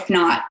 If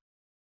not,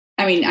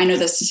 I mean, I know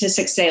the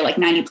statistics say like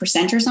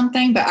 90% or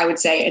something, but I would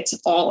say it's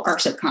all our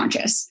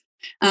subconscious.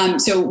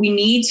 So we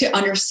need to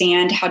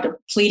understand how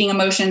depleting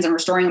emotions and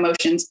restoring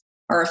emotions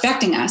are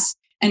affecting us.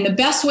 And the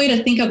best way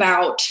to think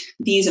about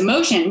these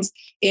emotions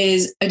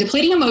is a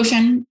depleting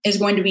emotion is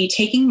going to be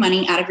taking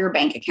money out of your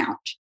bank account.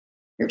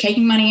 You're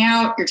taking money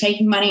out,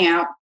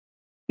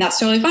 That's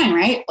totally fine,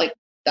 right? Like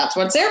that's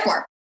what it's there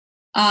for.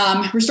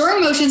 Restoring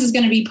emotions is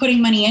going to be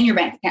putting money in your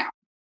bank account.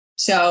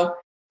 So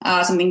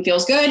something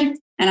feels good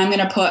and I'm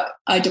going to put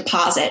a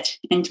deposit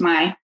into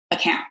my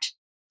account.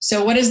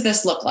 So what does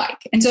this look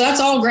like? And so that's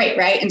all great,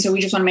 right? And so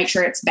we just want to make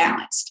sure it's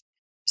balanced.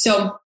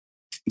 So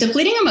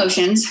depleting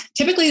emotions,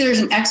 typically there's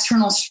an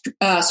external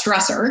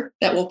stressor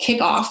that will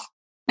kick off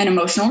an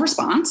emotional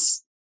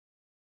response.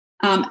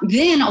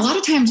 Then a lot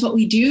of times what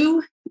we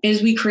do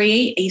is we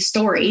create a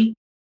story.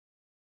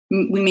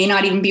 We may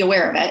not even be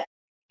aware of it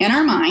in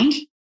our mind.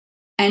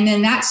 And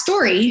then that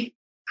story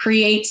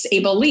creates a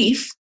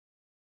belief,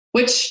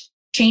 which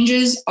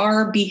changes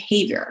our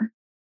behavior.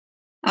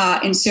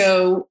 And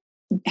so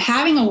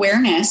having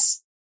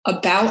awareness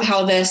about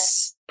how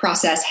this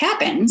process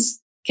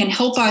happens can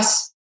help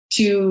us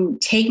to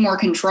take more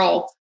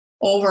control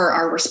over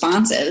our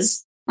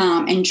responses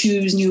and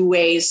choose new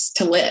ways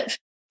to live.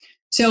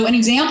 So an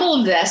example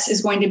of this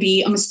is going to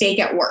be a mistake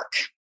at work.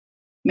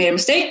 Made a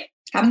mistake,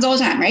 happens all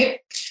the time, right?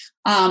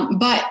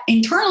 But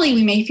internally,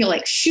 we may feel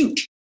like, shoot,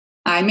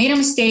 I made a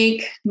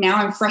mistake. Now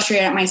I'm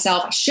frustrated at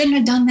myself. I shouldn't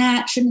have done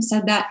that. Shouldn't have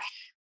said that.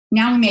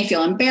 Now we may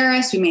feel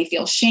embarrassed. We may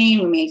feel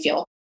shame. We may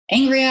feel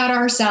angry at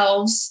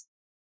ourselves.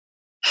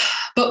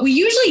 But we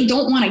usually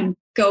don't want to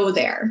go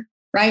there,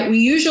 right? We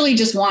usually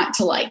just want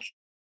to like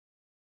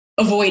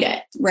avoid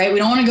it, right? We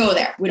don't want to go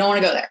there.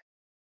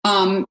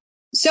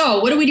 So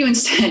what do we do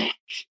instead?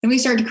 Then we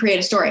start to create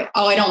a story.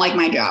 Oh, I don't like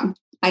my job.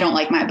 I don't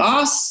like my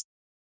boss.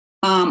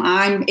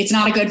 It's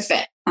not a good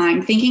fit.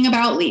 I'm thinking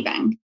about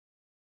leaving.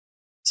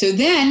 So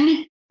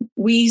then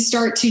we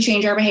start to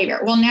change our behavior.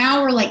 Well,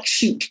 now we're like,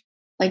 shoot,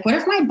 like what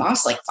if my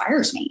boss like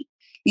fires me,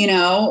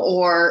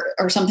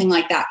 or something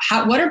like that?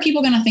 What are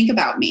people going to think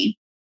about me?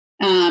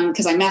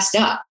 Because I messed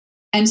up.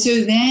 And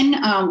so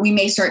then we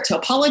may start to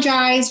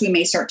apologize. We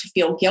may start to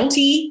feel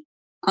guilty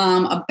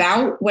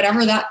about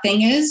whatever that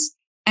thing is.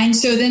 And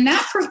so then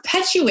that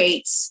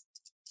perpetuates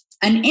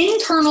an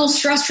internal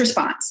stress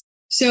response.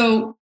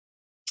 So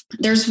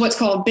there's what's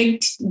called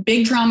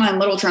big trauma and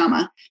little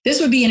trauma. This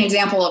would be an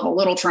example of a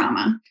little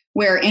trauma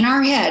where in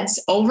our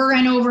heads over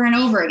and over and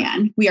over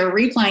again, we are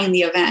replaying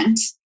the event.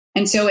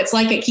 And so it's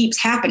like it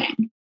keeps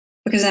happening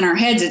because in our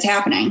heads, it's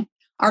happening.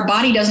 Our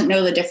body doesn't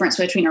know the difference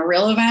between a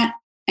real event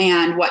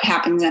and what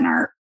happens in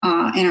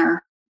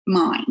our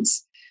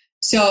minds.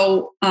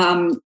 So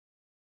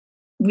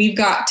we've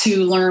got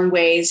to learn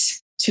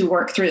ways to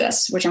work through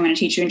this, which I'm going to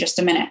teach you in just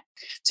a minute.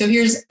 So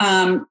here's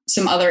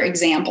some other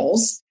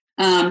examples.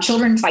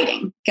 Children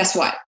fighting. Guess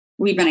what?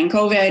 We've been in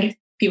COVID.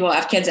 People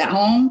have kids at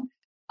home.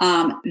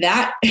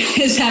 That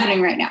is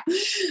happening right now.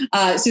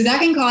 So that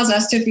can cause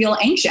us to feel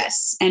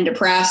anxious and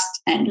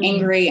depressed and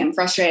angry and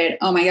frustrated.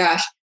 Oh my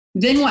gosh.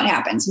 Then what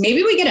happens?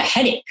 Maybe we get a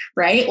headache,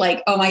 right?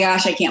 Like, oh my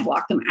gosh, I can't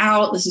block them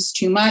out. This is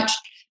too much.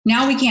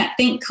 Now we can't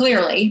think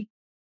clearly.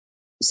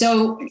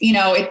 So,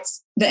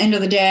 it's the end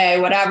of the day,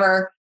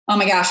 whatever. Oh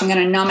my gosh, I'm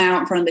going to numb out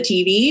in front of the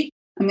TV.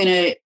 I'm going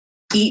to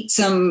eat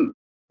some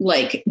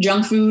like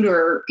junk food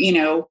or,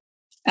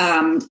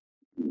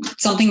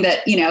 something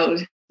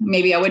that,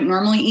 maybe I wouldn't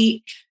normally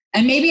eat.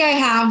 And maybe I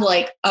have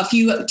like a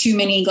few too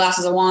many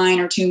glasses of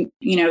wine or too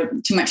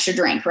much to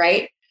drink.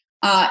 Right.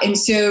 And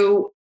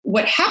so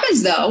what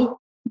happens though,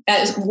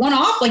 as one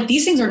off, like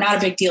these things are not a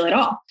big deal at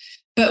all.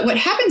 But what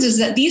happens is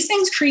that these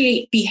things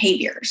create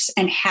behaviors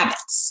and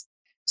habits.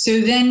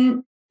 So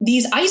then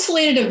these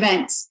isolated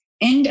events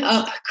end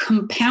up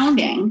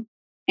compounding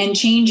and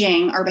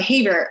changing our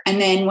behavior.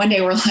 And then one day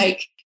we're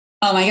like,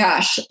 oh my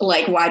gosh,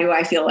 like, why do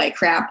I feel like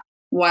crap?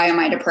 Why am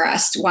I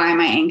depressed? Why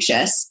am I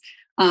anxious?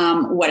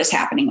 What is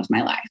happening with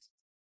my life?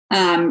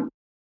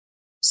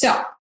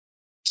 So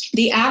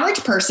the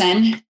average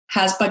person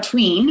has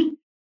between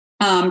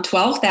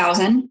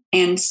 12,000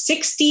 and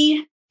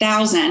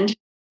 60,000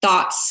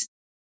 thoughts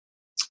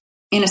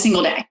in a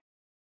single day.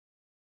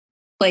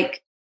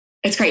 Like,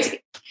 it's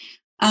crazy.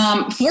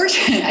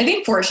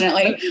 Fortunately,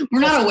 we're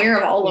not aware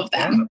of all of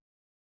them.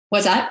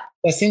 What's that?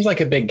 That seems like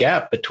a big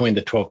gap between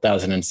the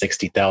 12,000 and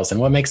 60,000.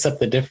 What makes up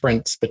the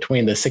difference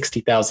between the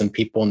 60,000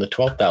 people and the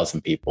 12,000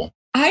 people?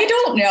 I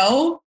don't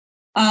know.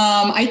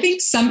 I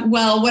think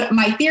what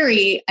my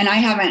theory, and I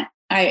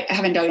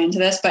haven't dug into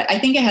this, but I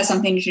think it has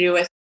something to do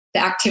with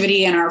the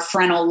activity in our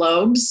frontal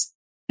lobes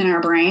in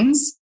our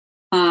brains.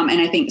 And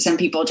I think some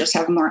people just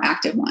have more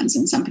active ones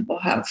and some people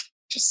have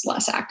just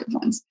less active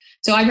ones.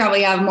 So I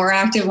probably have more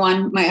active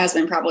one. My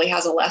husband probably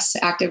has a less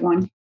active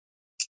one.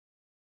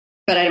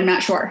 but I'm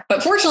not sure.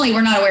 But fortunately,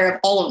 we're not aware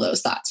of all of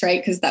those thoughts,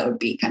 right? Because that would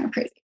be kind of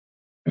crazy.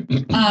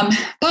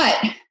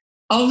 But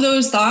of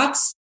those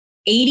thoughts,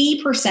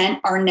 80%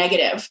 are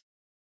negative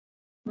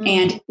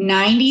and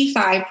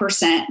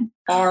 95%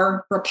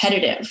 are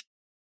repetitive.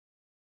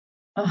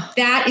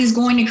 That is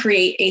going to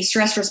create a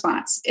stress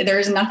response.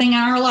 There's nothing in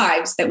our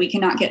lives that we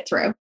cannot get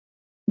through.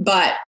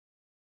 But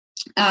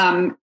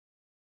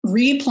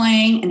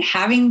replaying and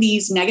having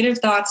these negative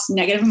thoughts,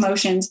 negative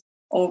emotions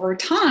over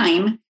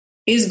time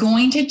is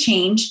going to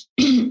change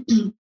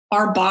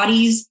our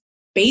body's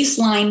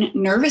baseline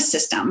nervous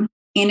system.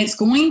 And it's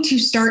going to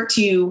start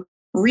to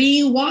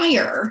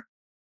rewire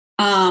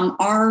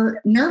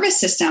our nervous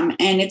system.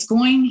 And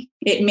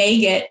it may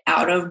get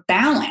out of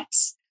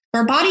balance.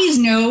 Our bodies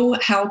know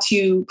how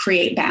to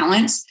create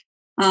balance.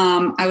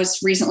 I was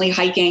recently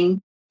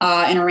hiking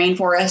in a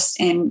rainforest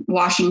in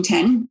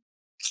Washington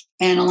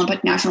and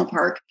Olympic National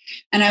Park.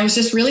 And I was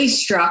just really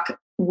struck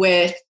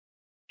with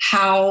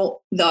how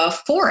the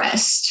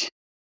forest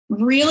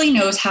really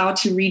knows how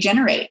to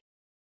regenerate.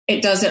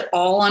 It does it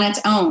all on its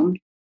own.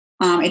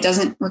 It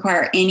doesn't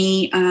require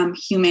any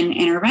human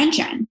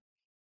intervention.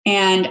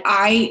 And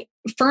I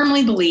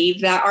firmly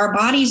believe that our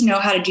bodies know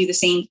how to do the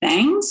same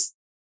things.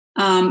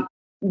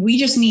 We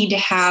just need to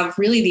have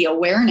really the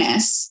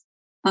awareness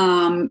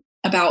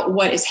about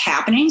what is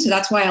happening. So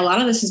that's why a lot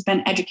of this has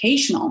been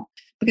educational,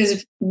 because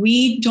if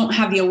we don't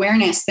have the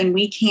awareness, then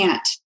we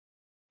can't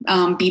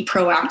be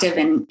proactive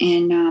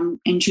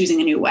in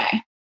choosing a new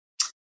way.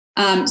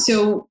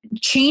 So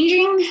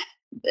changing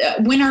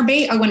when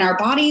our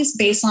body's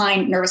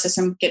baseline nervous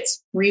system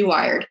gets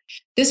rewired,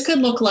 this could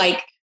look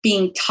like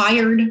being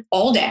tired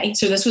all day.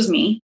 So this was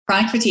me,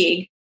 chronic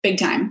fatigue, big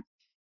time,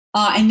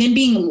 and then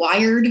being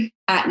wired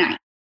at night.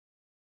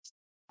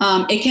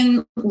 It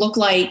can look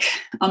like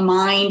a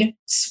mind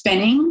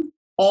spinning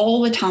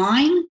all the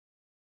time.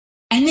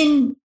 And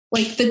then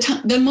like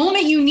the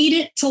moment you need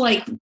it to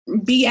like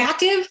be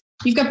active,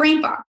 you've got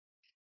brain fog.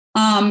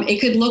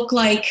 It could look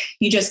like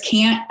you just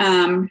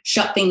can't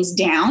shut things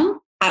down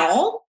at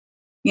all.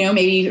 You know,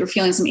 maybe you're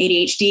feeling some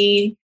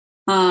ADHD,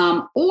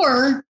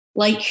 or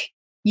like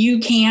you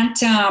can't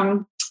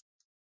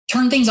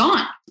turn things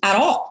on at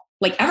all,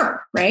 like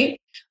ever, right?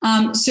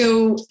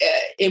 So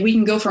we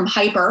can go from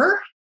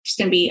hyper, which is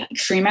going to be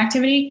extreme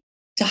activity,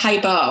 to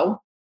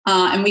hypo.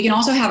 And we can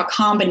also have a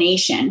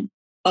combination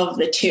of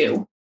the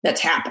two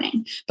that's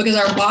happening because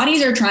our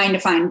bodies are trying to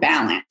find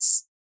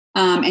balance.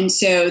 And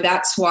so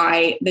that's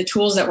why the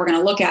tools that we're going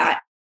to look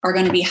at are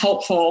going to be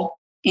helpful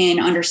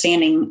in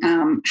understanding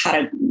how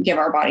to give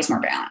our bodies more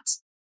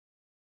balance.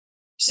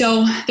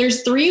 So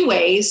there's 3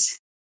 ways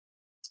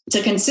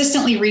to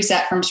consistently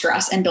reset from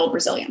stress and build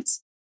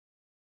resilience.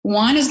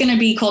 One is going to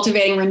be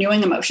cultivating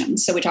renewing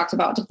emotions. So we talked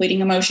about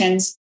depleting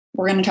emotions.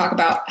 We're going to talk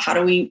about how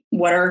we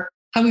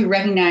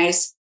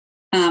recognize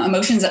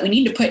emotions that we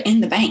need to put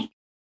in the bank.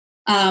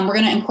 We're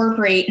going to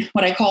incorporate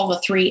what I call the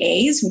 3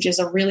 A's, which is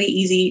a really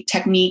easy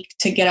technique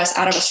to get us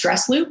out of a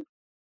stress loop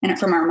and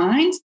from our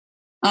minds.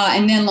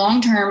 And then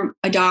long-term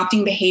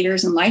adopting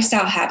behaviors and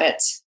lifestyle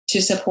habits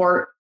to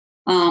support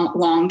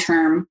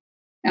long-term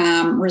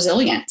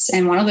resilience.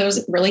 And one of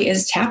those really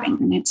is tapping,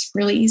 and it's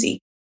really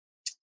easy.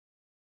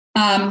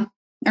 All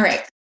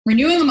right,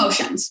 renewing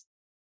emotions.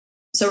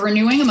 So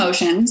renewing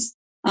emotions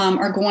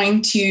are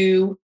going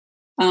to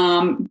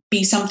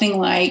be something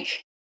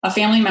like a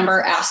family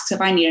member asks if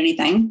I need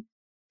anything.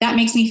 That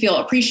makes me feel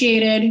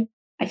appreciated.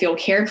 I feel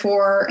cared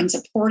for and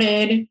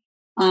supported.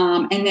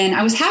 And then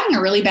I was having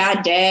a really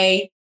bad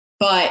day,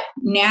 but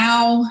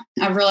now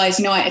I've realized,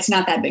 you know what, it's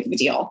not that big of a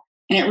deal.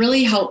 And it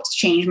really helped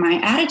change my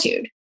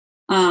attitude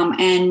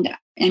and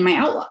my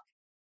outlook.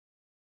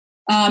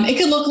 It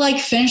could look like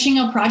finishing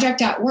a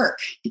project at work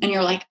and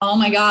you're like, oh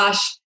my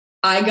gosh,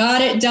 I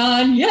got it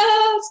done.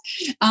 Yes.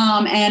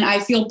 And I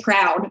feel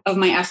proud of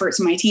my efforts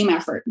and my team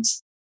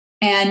efforts.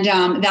 And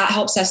that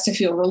helps us to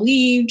feel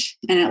relieved,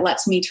 and it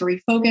lets me to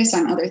refocus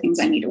on other things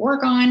I need to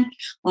work on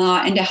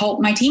and to help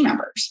my team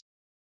members.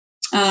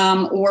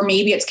 Or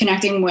maybe it's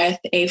connecting with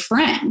a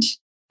friend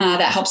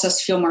that helps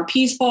us feel more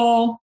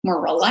peaceful,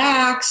 more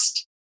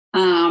relaxed.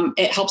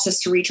 It helps us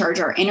to recharge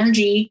our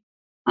energy.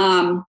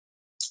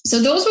 So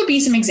those would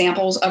be some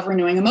examples of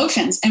renewing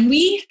emotions. And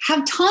we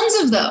have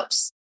tons of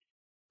those.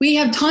 We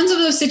have tons of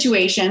those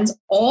situations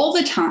all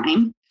the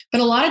time. But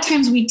a lot of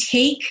times we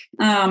take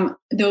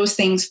those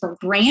things for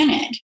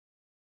granted.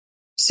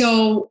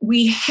 So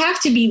we have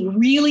to be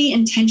really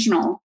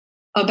intentional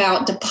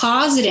about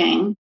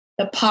depositing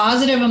the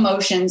positive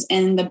emotions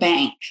in the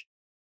bank.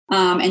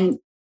 And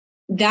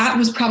that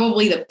was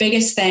probably the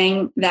biggest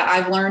thing that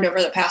I've learned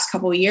over the past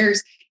couple of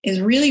years is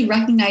really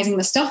recognizing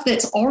the stuff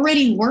that's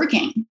already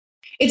working.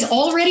 It's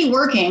already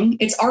working.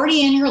 It's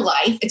already in your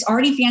life. It's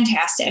already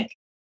fantastic.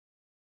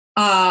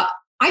 I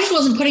just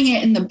wasn't putting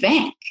it in the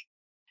bank.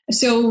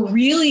 So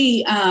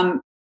really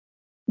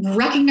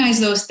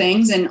recognize those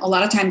things. And a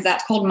lot of times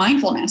that's called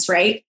mindfulness,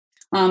 right?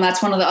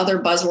 That's one of the other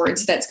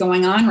buzzwords that's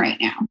going on right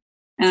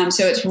now.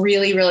 So it's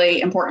really,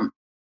 really important.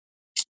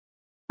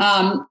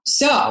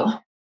 So I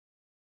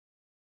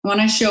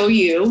want to show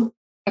you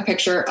a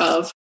picture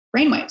of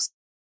brainwaves.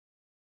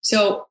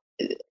 So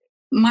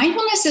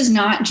mindfulness is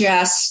not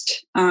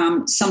just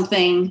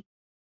something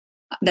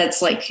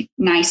that's like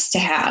nice to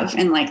have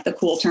and like the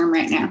cool term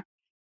right now.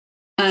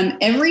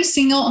 Every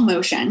single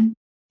emotion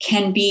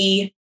can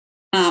be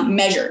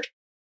measured.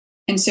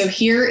 And so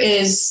here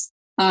is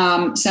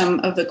some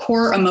of the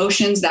core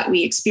emotions that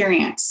we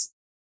experience.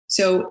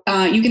 So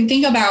you can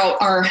think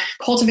about our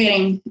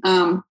cultivating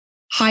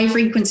high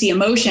frequency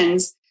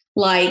emotions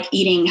like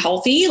eating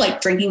healthy,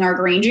 like drinking our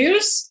green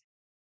juice,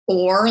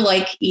 or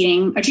like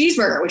eating a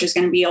cheeseburger, which is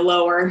going to be a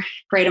lower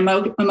grade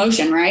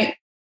emotion, right?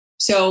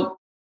 So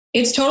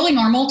it's totally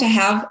normal to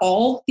have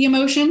all the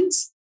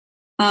emotions.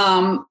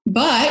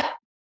 But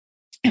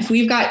if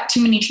we've got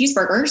too many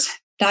cheeseburgers,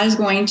 that is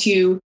going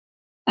to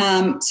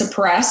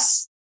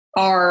suppress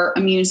our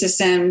immune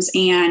systems,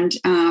 and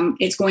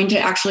it's going to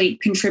actually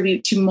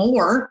contribute to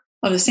more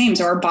of the same.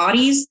 So our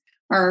bodies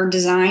are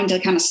designed to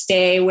kind of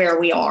stay where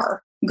we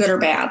are, good or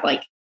bad,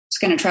 like it's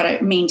going to try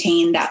to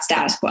maintain that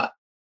status quo.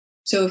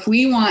 So if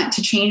we want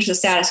to change the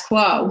status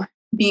quo,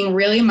 being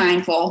really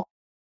mindful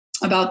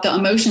about the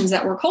emotions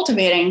that we're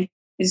cultivating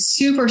is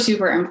super,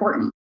 super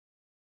important.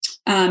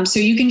 So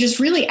you can just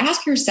really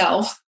ask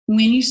yourself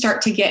when you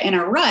start to get in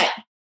a rut,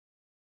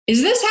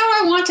 is this how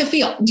I want to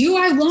feel? Do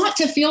I want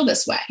to feel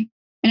this way?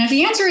 And if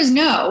the answer is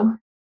no,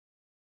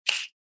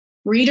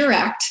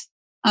 redirect.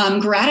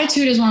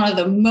 Gratitude is one of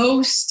the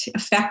most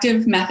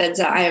effective methods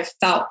that I have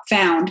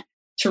found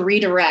to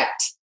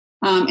redirect.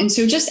 And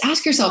so just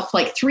ask yourself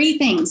like 3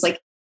 things, like,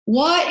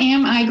 what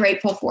am I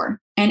grateful for?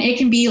 And it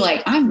can be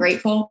like, I'm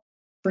grateful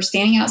for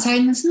standing outside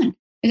in the sun.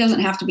 It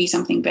doesn't have to be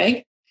something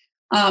big.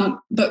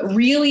 But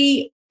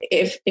really,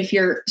 if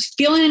you're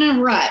feeling in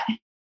a rut,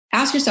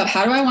 ask yourself,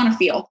 how do I want to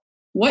feel?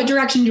 What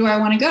direction do I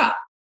want to go?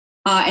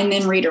 And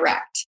then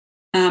redirect.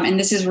 And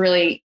this is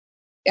really,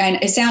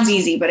 and it sounds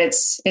easy, but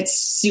it's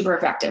super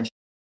effective.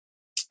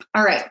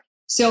 All right.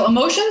 So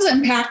emotions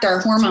impact our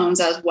hormones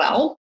as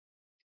well.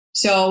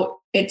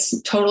 So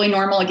it's totally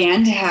normal,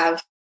 again, to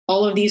have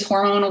all of these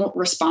hormonal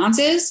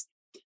responses.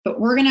 But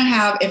we're going to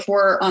have, if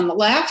we're on the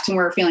left and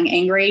we're feeling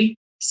angry,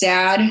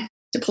 sad,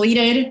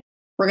 depleted,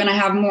 we're going to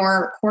have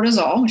more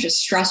cortisol, which is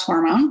stress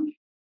hormone,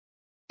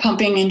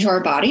 pumping into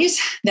our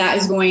bodies. That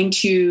is going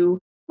to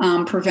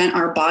prevent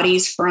our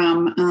bodies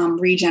from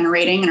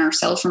regenerating and our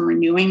cells from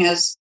renewing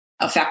as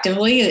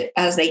effectively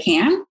as they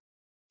can.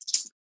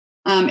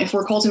 If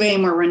we're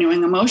cultivating more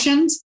renewing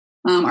emotions,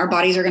 our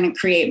bodies are going to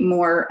create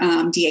more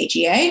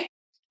DHEA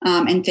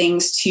and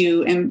things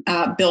to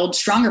build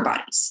stronger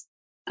bodies.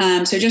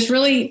 So just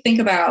really think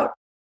about,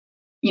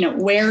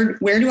 where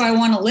do I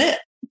want to live?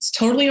 It's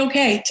totally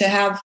okay to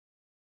have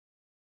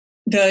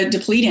the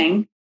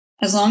depleting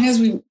as long as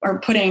we are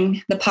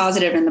putting the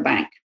positive in the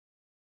bank.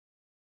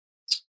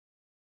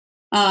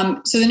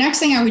 So the next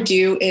thing I would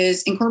do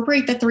is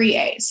incorporate the 3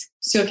 A's.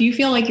 So if you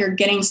feel like you're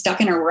getting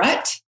stuck in a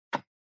rut,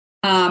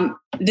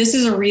 this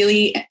is a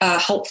really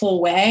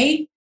helpful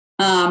way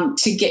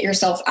to get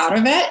yourself out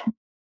of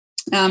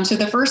it. So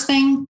the first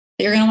thing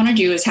that you're going to want to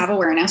do is have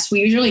awareness.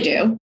 We usually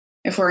do.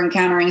 If we're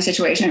encountering a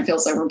situation, it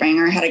feels like we're banging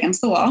our head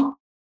against the wall.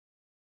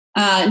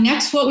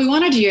 Next, what we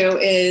want to do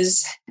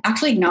is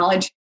actually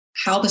acknowledge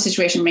how the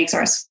situation makes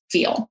us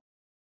feel.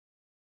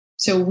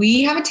 So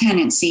we have a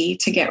tendency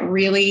to get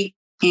really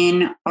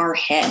in our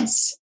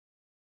heads.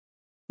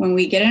 When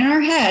we get in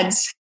our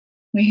heads,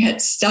 we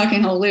get stuck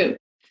in a loop,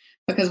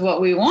 because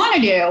what we want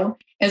to do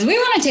is we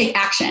want to take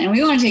action, and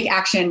we want to take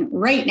action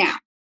right now.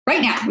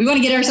 Right now, we want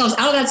to get ourselves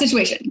out of that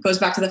situation. It goes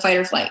back to the fight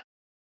or flight.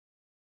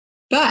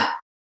 But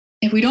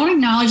if we don't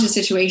acknowledge the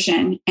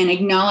situation and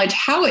acknowledge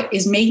how it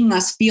is making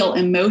us feel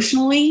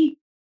emotionally,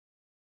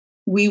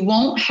 we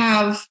won't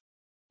have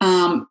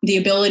the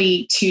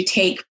ability to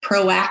take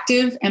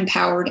proactive,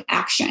 empowered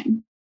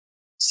action.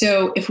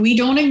 So if we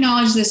don't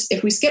acknowledge this,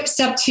 if we skip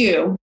step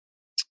 2,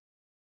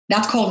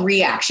 that's called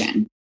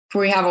reaction. If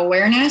we have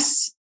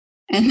awareness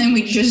and then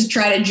we just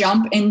try to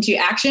jump into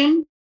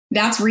action,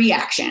 that's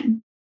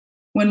reaction.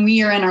 When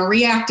we are in a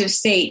reactive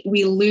state,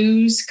 we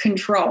lose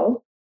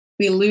control.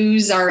 We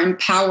lose our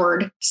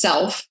empowered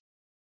self,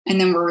 and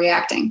then we're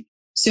reacting.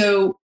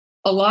 So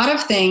a lot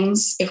of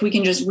things, if we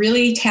can just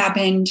really tap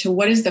into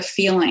what is the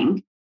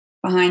feeling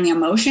behind the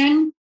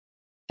emotion,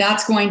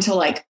 that's going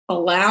to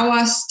allow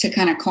us to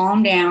kind of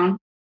calm down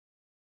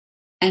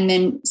and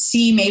then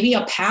see maybe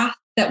a path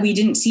that we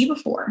didn't see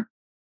before.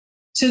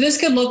 So this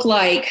could look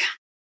like,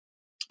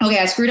 okay,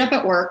 I screwed up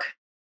at work.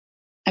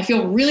 I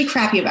feel really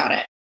crappy about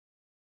it,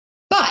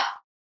 but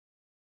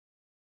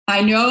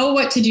I know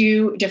what to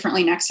do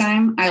differently next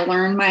time. I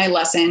learned my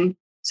lesson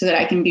so that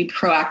I can be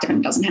proactive and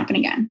it doesn't happen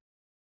again.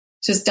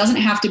 So it doesn't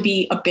have to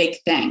be a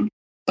big thing,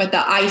 but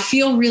the I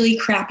feel really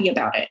crappy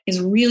about it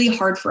is really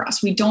hard for us.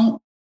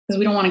 Because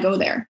we don't want to go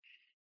there.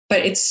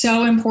 But it's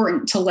so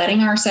important to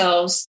letting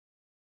ourselves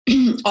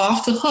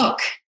off the hook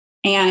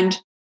and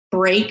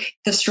break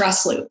the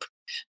stress loop.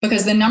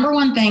 Because the number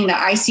one thing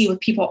that I see with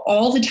people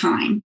all the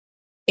time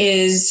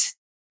is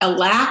a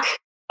lack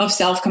of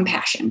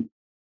self-compassion.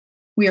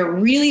 We are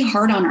really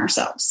hard on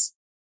ourselves.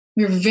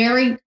 We're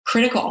very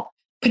critical,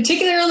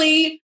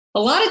 particularly a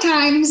lot of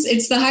times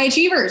it's the high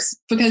achievers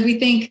because we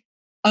think,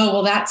 oh,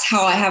 well, that's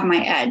how I have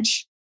my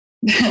edge.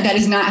 That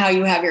is not how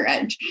you have your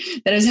edge.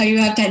 That is how you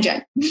have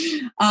tension.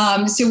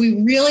 So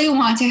we really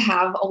want to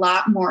have a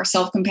lot more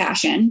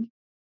self-compassion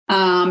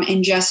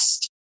and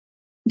just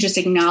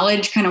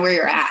acknowledge kind of where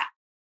you're at.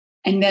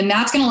 And then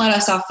that's going to let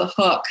us off the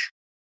hook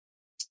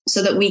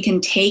so that we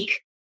can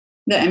take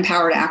the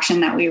empowered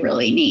action that we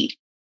really need.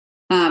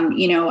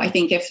 I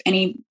think if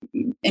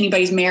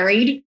anybody's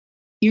married,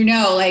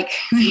 like,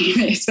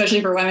 especially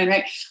for women,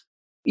 right?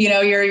 You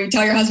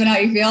tell your husband how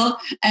you feel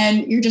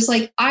and you're just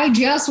like, I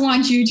just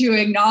want you to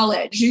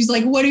acknowledge. She's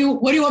like, what do you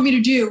want me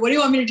to do? What do you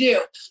want me to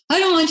do? I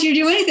don't want you to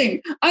do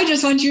anything. I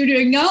just want you to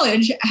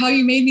acknowledge how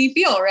you made me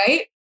feel.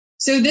 Right.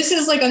 So this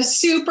is like a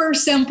super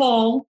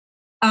simple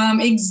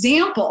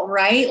example,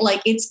 right?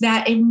 Like it's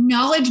that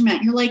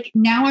acknowledgement. You're like,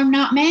 now I'm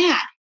not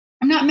mad.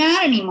 I'm not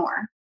mad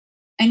anymore.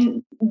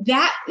 And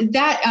that's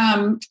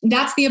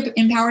the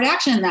empowered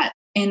action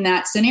in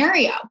that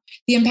scenario.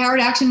 The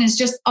empowered action is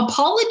just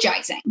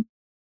apologizing.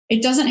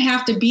 It doesn't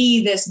have to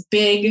be this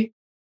big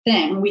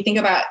thing. We think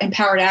about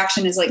empowered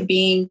action as like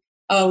being,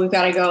 oh, we've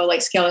got to go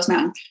like scale this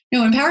mountain.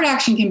 No, empowered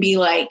action can be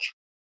like,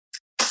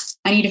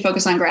 I need to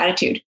focus on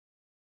gratitude.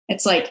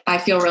 It's like, I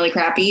feel really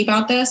crappy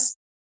about this.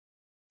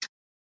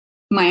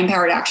 My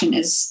empowered action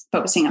is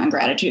focusing on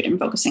gratitude and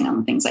focusing on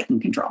the things I can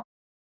control.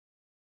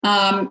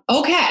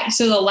 Okay.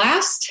 So the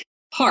last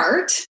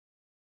part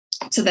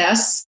to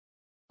this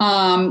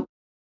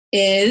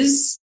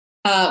is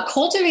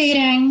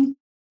cultivating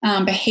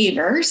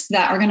behaviors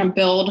that are going to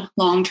build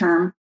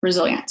long-term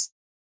resilience.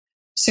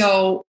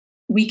 So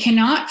we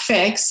cannot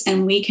fix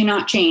and we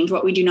cannot change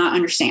what we do not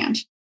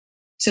understand.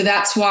 So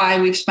that's why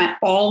we've spent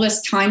all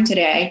this time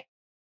today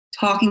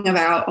talking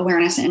about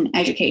awareness and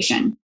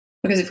education.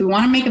 Because if we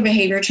want to make a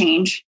behavior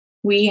change,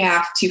 we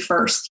have to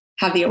first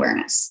have the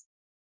awareness.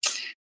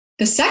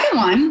 The second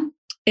one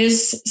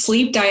is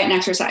sleep, diet, and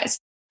exercise.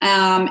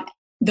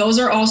 Those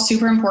are all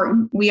super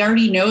important. We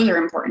already know they're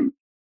important.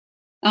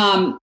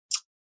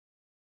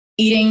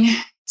 Eating.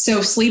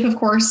 So sleep, of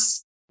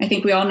course, I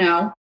think we all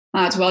know.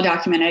 It's well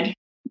documented.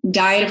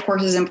 Diet, of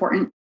course, is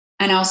important.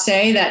 And I'll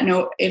say that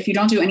if you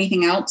don't do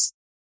anything else,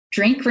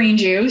 drink green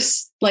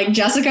juice like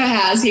Jessica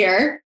has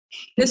here.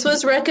 This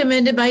was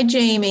recommended by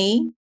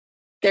Jamie.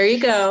 There you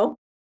go.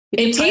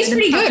 It tastes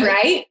pretty good,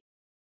 right?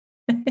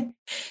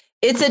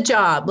 It's a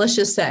job, let's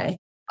just say.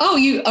 Oh,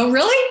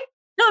 really?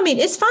 No, I mean,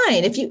 it's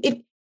fine. If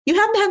you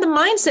have to have the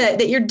mindset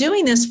that you're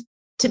doing this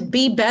to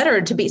be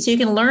better, so you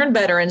can learn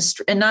better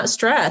and not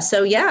stress.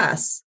 So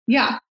yes.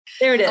 Yeah.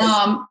 There it is.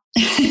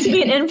 To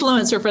be an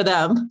influencer for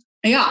them.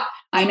 Yeah,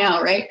 I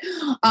know. Right.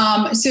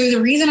 So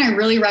the reason I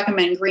really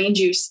recommend green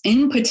juice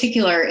in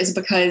particular is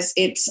because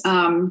it's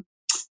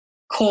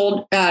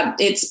cold.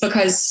 It's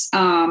because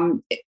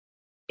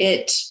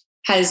it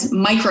has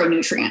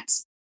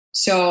micronutrients.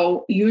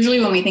 So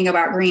usually when we think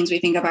about greens, we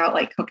think about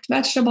like cooked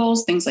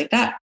vegetables, things like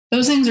that.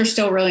 Those things are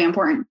still really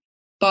important.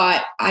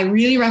 But I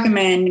really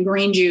recommend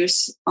green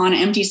juice on an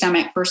empty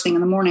stomach first thing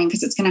in the morning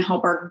because it's going to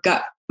help our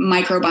gut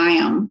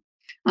microbiome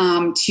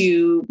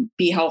to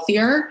be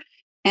healthier.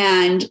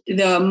 And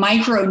the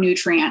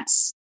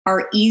micronutrients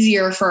are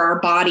easier for our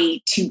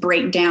body to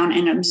break down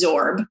and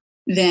absorb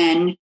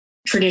than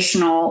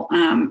traditional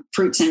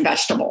fruits and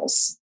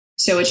vegetables.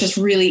 So it's just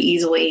really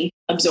easily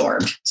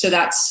absorbed. So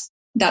that's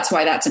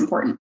why that's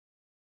important.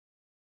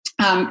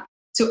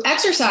 So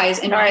exercise.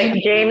 All right,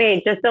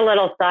 Jamie, just a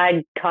little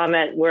side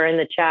comment. We're in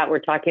the chat. We're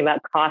talking about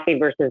coffee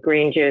versus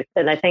green juice.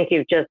 And I think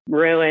you've just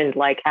ruined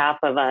like half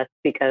of us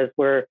because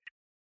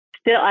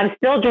I'm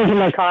still drinking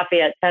my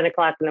coffee at 10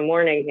 o'clock in the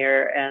morning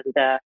here.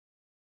 And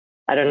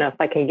I don't know if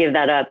I can give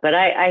that up, but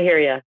I hear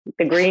you.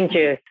 The green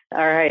juice. All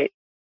right.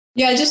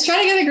 Yeah, just try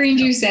to get the green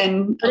juice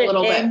in a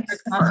little bit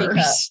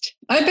first.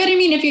 I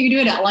mean, if you could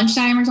do it at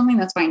lunchtime or something,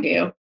 that's fine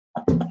too.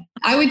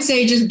 I would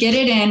say just get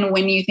it in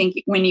when you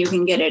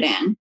can get it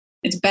in.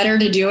 It's better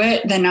to do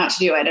it than not to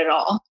do it at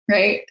all,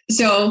 right?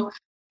 So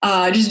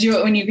just do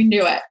it when you can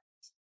do it.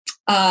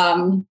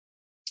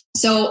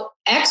 So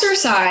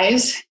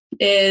exercise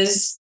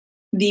is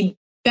the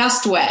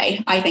best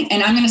way, I think,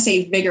 and I'm going to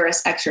say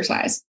vigorous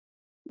exercise,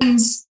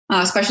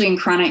 especially in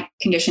chronic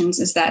conditions,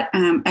 is that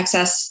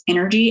excess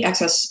energy,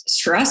 excess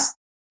stress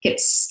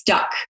gets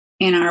stuck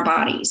in our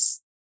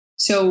bodies.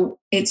 So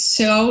it's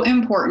so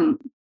important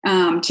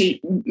to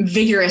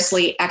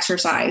vigorously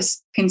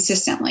exercise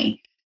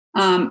consistently.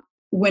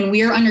 When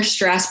we are under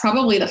stress,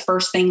 probably the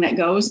first thing that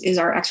goes is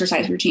our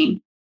exercise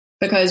routine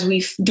because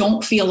we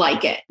don't feel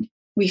like it.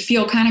 We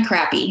feel kind of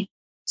crappy.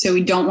 So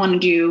we don't want to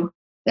do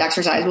the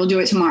exercise. We'll do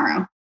it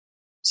tomorrow.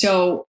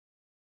 So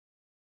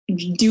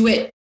do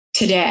it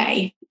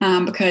today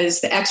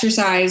because the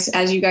exercise,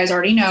 as you guys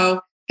already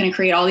know, going to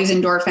create all these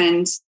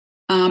endorphins.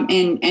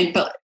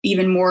 But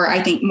even more,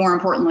 I think more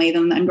importantly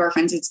than the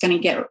endorphins, it's going to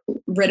get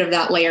rid of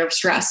that layer of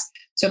stress.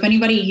 So if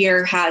anybody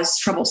here has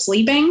trouble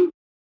sleeping,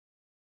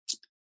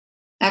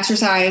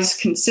 exercise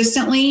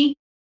consistently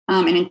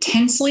and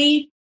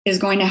intensely is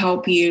going to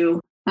help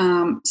you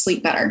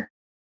sleep better.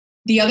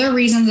 The other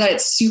reason that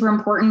it's super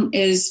important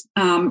is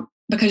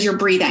because you're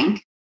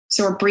breathing.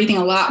 So we're breathing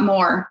a lot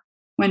more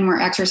when we're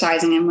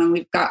exercising, and when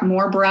we've got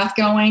more breath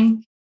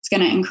going, it's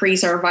going to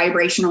increase our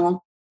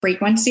vibrational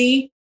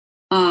frequency.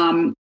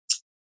 And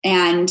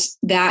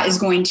that is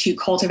going to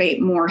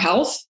cultivate more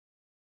health.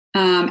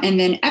 And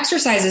then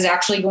exercise is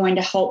actually going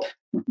to help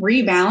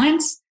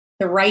rebalance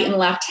the right and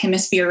left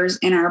hemispheres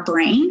in our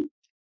brain.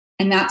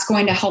 And that's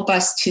going to help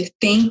us to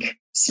think,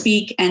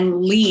 speak,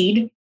 and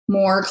lead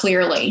more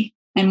clearly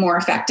and more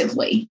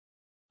effectively.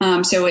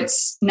 So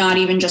it's not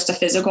even just a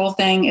physical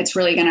thing. It's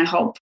really going to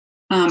help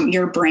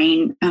your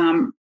brain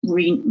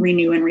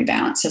renew and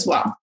rebalance as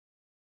well.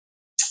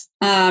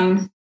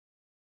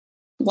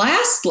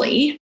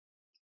 Lastly,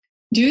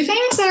 do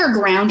things that are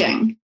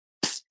grounding.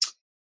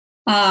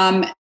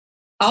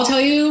 I'll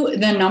tell you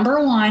the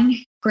number one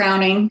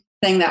grounding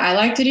thing that I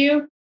like to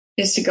do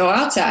is to go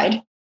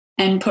outside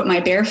and put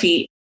my bare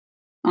feet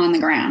on the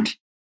ground.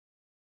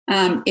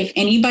 If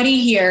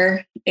anybody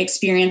here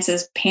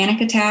experiences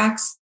panic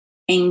attacks,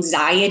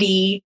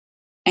 anxiety,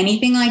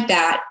 anything like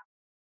that,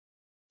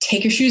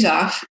 take your shoes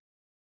off,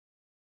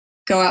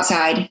 go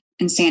outside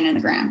and stand in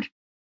the ground.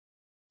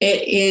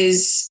 It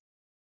is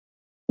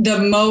the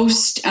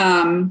most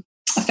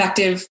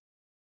effective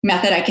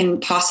method I can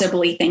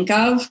possibly think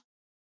of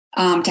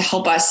to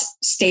help us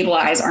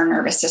stabilize our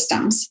nervous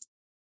systems.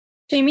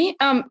 Jamie,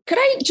 could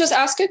I just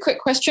ask a quick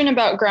question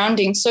about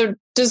grounding? So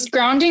does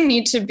grounding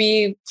need to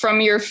be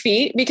from your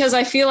feet? Because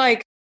I feel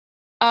like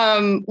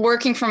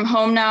working from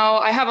home now,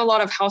 I have a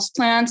lot of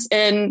houseplants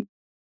and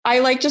I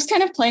like just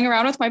kind of playing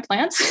around with my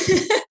plants.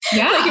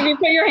 Yeah. Like if you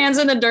put your hands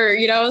in the dirt,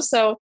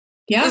 so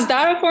yeah. Is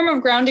that a form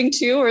of grounding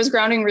too? Or is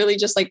grounding really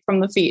just like from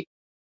the feet?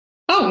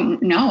 Oh,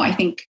 no, I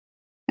think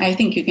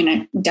you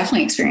can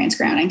definitely experience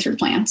grounding through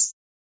plants.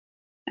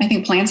 I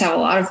think plants have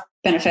a lot of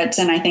benefits.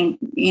 And I think,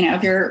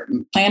 if you're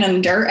playing in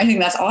the dirt, I think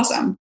that's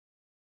awesome.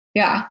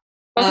 Yeah.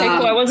 Okay,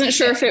 cool. I wasn't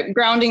sure if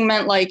grounding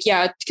meant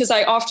because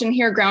I often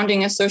hear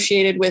grounding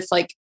associated with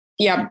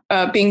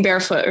being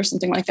barefoot or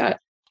something like that.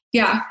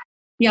 Yeah.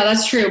 Yeah,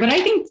 that's true. But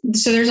I think,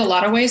 so there's a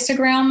lot of ways to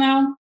ground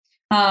though.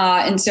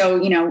 And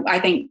so, I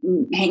think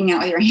hanging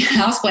out with your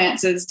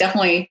houseplants is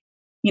definitely,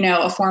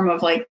 a form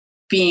of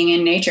being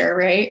in nature,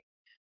 right?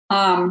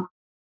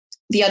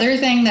 The other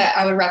thing that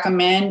I would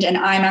recommend, and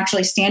I'm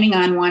actually standing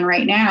on one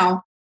right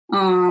now,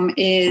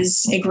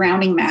 is a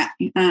grounding mat.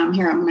 Here, I'm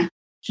going to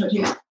show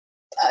you.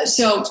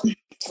 So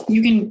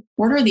you can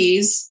order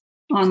these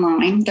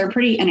online. They're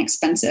pretty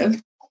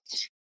inexpensive.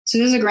 So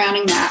this is a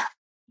grounding mat.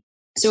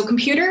 So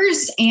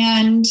computers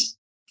and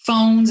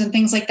phones and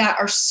things like that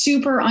are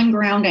super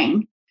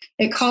ungrounding.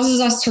 It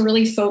causes us to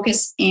really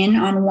focus in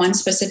on one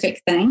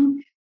specific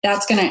thing.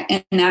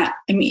 And that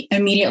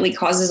immediately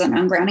causes an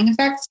ungrounding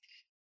effect.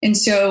 And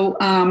so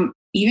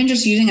even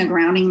just using a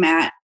grounding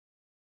mat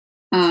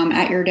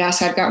at your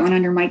desk, I've got one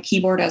under my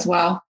keyboard as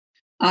well.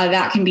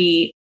 That can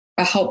be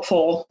a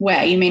helpful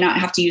way. You may not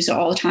have to use it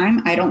all the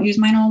time. I don't use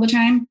mine all the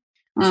time,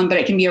 but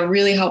it can be a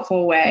really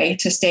helpful way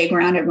to stay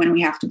grounded when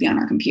we have to be on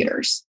our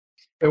computers.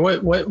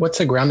 What's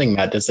a grounding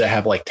mat? Does it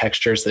have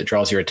textures that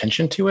draws your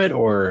attention to it,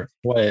 or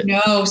what?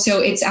 No. So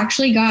it's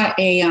actually got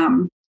a,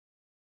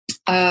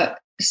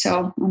 so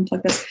I'll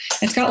unplug this.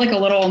 It's got a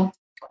little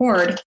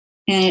cord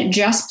and it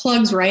just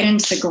plugs right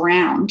into the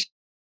ground,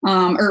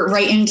 or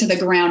right into the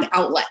ground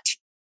outlet.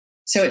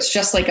 So it's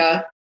just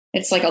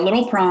it's like a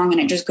little prong and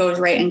it just goes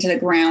right into the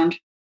ground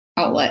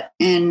outlet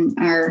in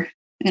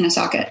a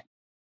socket.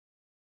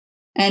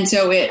 And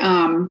so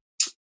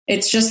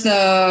it's just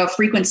the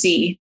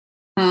frequency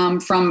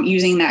from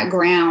using that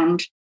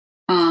ground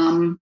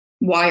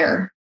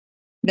wire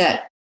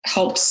that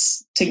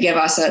helps to give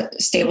us a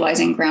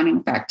stabilizing grounding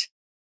effect.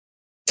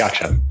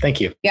 Gotcha.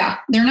 Thank you. Yeah,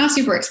 they're not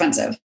super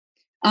expensive.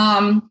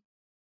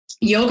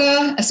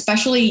 Yoga,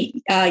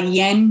 especially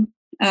yin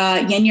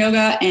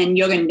yoga and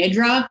yoga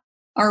nidra,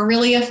 are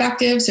really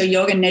effective. So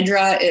yoga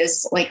nidra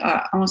is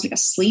almost like a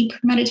sleep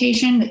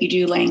meditation that you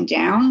do laying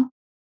down.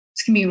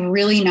 This can be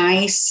really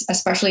nice,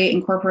 especially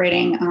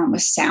incorporating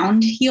with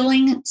sound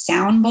healing,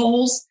 sound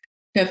bowls.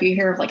 So if you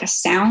hear of a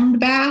sound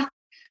bath,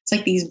 it's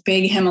like these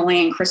big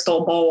Himalayan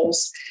crystal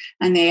bowls,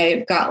 and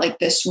they've got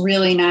this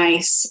really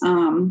nice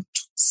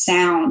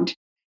sound.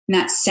 And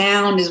that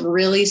sound is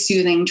really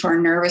soothing to our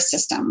nervous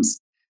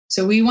systems.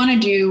 So we want to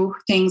do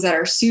things that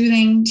are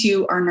soothing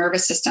to our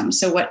nervous system.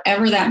 So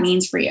whatever that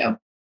means for you.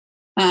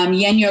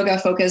 Yin yoga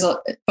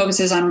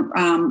focuses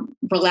on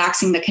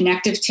relaxing the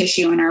connective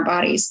tissue in our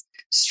bodies.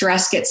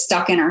 Stress gets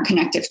stuck in our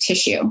connective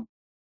tissue.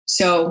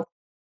 So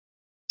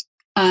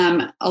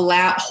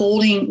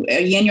holding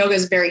yin yoga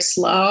is very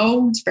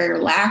slow. It's very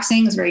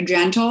relaxing. It's very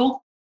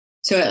gentle.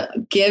 So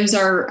it gives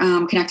our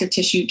connective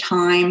tissue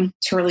time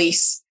to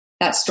release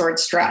that stored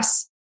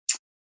stress.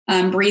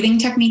 Breathing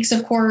techniques,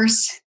 of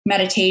course,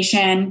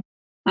 meditation,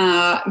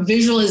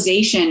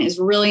 visualization is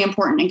really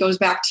important. It goes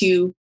back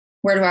to,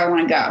 where do I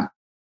want to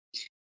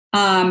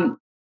go?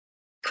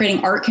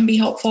 Creating art can be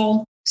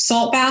helpful.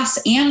 Salt baths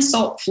and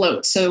salt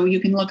floats. So you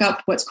can look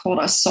up what's called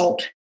a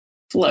salt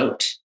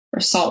float. or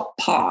salt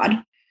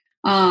pod.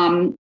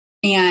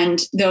 And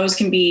those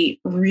can be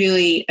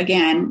really,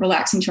 again,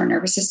 relaxing to our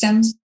nervous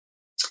systems.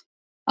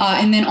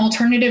 And then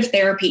alternative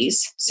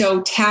therapies.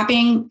 So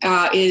tapping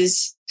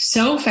is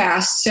so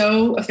fast,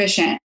 so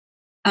efficient.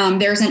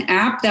 There's an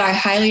app that I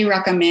highly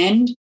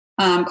recommend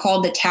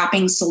called the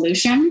Tapping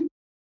Solution.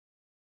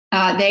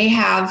 They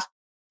have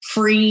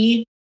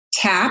free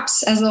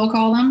taps, as they'll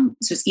call them.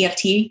 So it's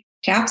EFT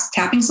taps,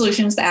 Tapping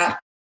Solutions, the app.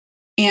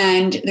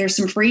 And there's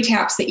some free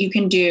taps that you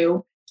can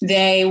do.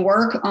 They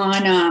work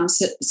on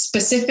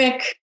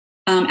specific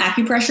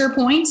acupressure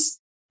points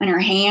on your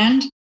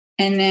hand,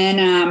 and then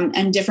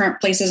and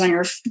different places on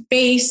your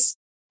face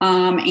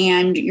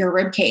and your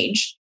rib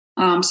cage.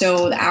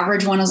 So the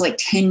average one is like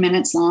 10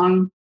 minutes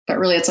long, but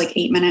really it's like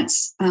 8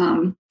 minutes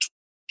if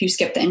you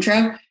skip the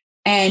intro.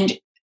 And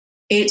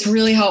it's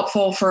really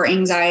helpful for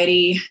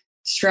anxiety,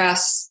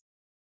 stress,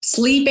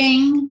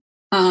 sleeping.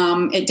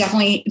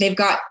 They've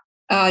got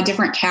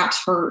different taps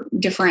for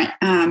different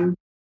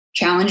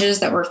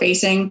challenges that we're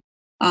facing,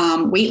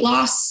 weight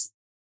loss,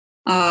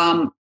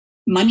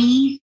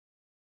 money,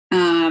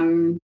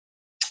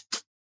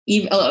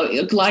 even a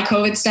lot of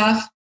COVID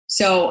stuff.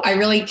 So I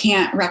really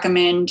can't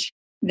recommend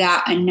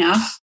that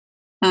enough.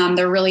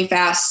 They're really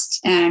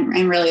fast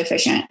and really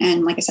efficient.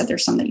 And like I said,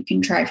 there's some that you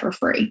can try for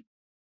free.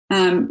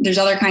 There's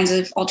other kinds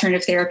of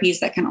alternative therapies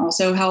that can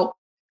also help.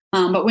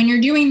 But when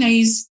you're doing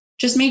these,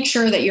 just make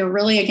sure that you're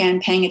really,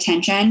 again, paying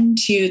attention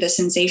to the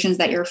sensations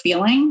that you're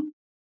feeling.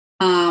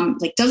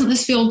 Like, doesn't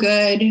this feel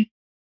good?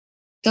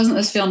 Doesn't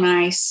this feel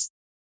nice?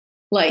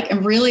 Like,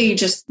 and really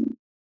just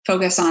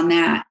focus on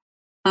that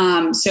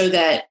so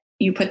that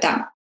you put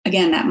that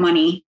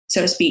money,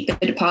 so to speak,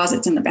 the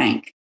deposits in the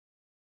bank.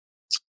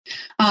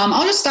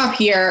 I'll just stop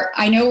here.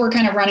 I know we're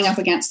kind of running up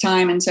against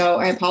time, and so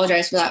I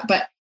apologize for that.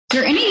 But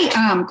are there any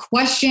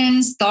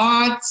questions,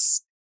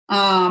 thoughts,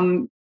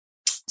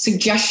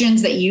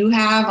 suggestions that you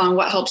have on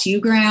what helps you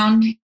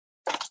ground?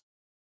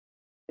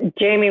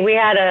 Jamie, we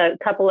had a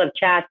couple of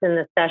chats in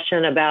the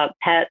session about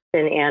pets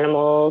and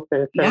animals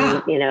and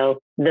some,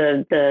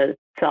 the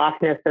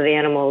softness of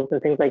animals and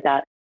things like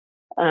that.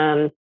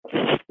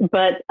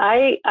 But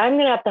I'm going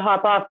to have to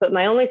hop off. But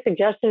my only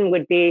suggestion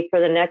would be for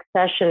the next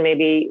session,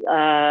 maybe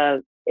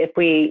if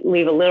we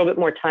leave a little bit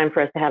more time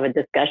for us to have a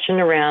discussion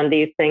around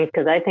these things,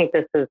 because I think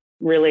this is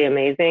really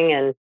amazing,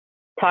 and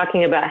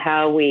talking about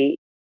how we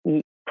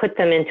put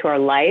them into our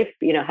life,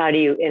 how do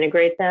you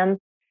integrate them?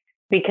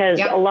 Because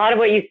a lot of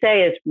what you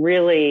say is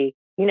really,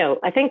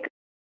 I think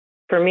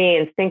for me,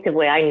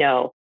 instinctively, I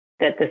know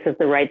that this is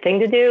the right thing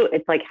to do.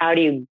 It's like, how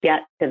do you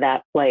get to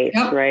that place,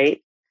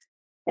 right?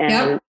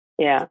 And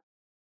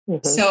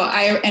Mm-hmm. So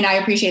I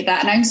appreciate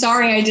that. And I'm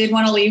sorry, I did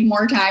want to leave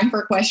more time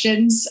for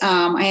questions.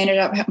 I'm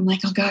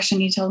like, oh gosh, I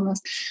need to tell them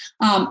this.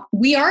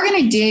 We are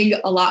going to dig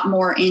a lot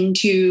more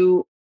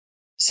into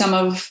some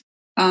of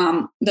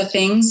the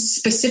things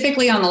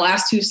specifically on the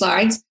last two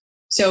slides.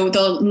 So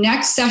the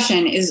next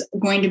session is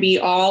going to be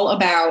all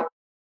about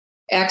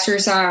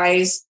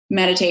exercise,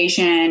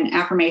 meditation,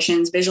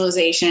 affirmations,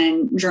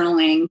 visualization,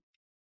 journaling,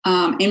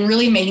 and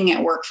really making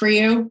it work for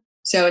you.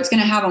 So it's going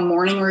to have a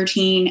morning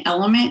routine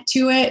element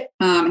to it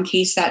in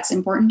case that's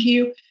important to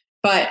you.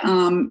 But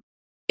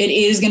it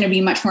is going to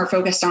be much more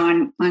focused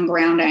on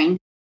grounding.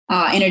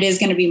 And it is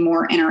going to be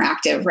more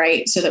interactive,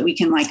 right? So that we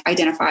can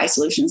identify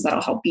solutions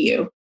that'll help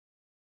you.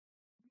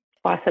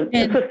 Awesome.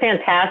 This was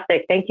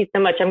fantastic. Thank you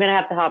so much. I'm going to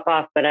have to hop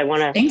off, but I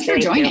want to thanks for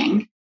joining.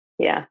 You.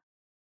 Yeah.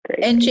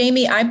 Great. And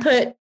Jamie, I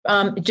put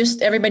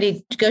just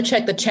everybody go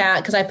check the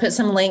chat, because I put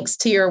some links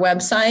to your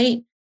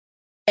website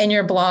and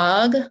your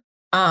blog.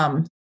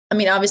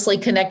 Obviously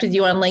connect with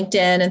you on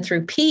LinkedIn and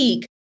through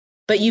Peak,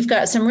 but you've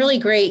got some really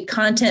great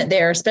content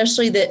there,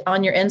 especially that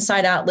on your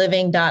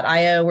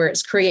insideoutliving.io, where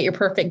it's create your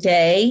perfect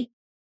day.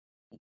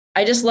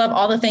 I just love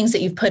all the things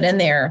that you've put in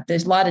there.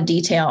 There's a lot of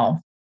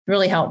detail,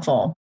 really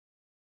helpful.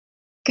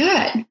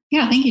 Good.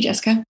 Yeah. Thank you,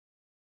 Jessica.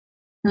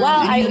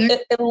 Well,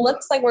 it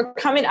looks like we're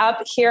coming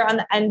up here on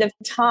the end of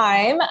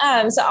time.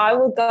 So I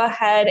will go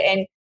ahead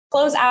and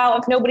close out.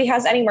 If nobody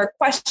has any more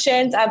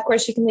questions, of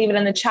course, you can leave it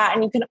in the chat,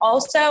 and you can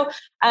also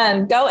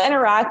go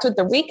interact with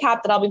the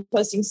recap that I'll be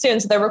posting soon.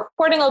 So the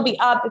recording will be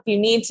up if you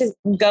need to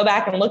go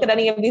back and look at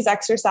any of these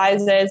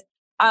exercises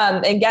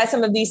and get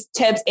some of these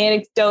tips,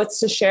 anecdotes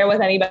to share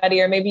with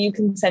anybody, or maybe you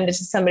can send it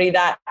to somebody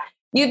that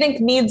you think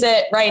needs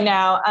it right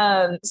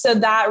now. So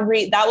that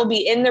will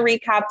be in the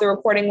recap. The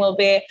recording will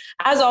be,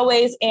 as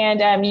always,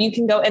 and you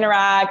can go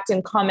interact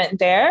and comment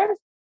there.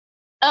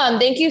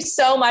 Thank you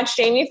so much,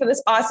 Jamie, for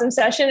this awesome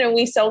session. And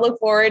we so look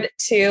forward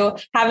to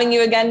having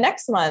you again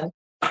next month.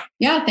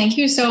 Yeah, thank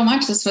you so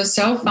much. This was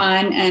so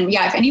fun. And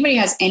if anybody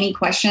has any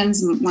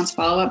questions and wants to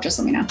follow up, just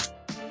let me know.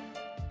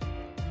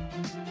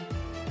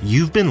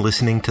 You've been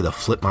listening to the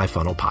Flip My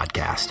Funnel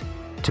podcast.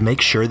 To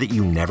make sure that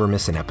you never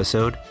miss an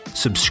episode,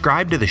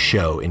 subscribe to the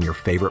show in your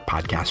favorite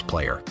podcast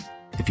player.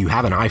 If you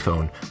have an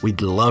iPhone,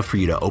 we'd love for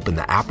you to open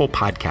the Apple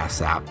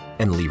Podcasts app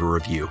and leave a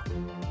review.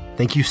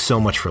 Thank you so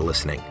much for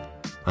listening.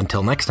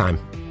 Until next time.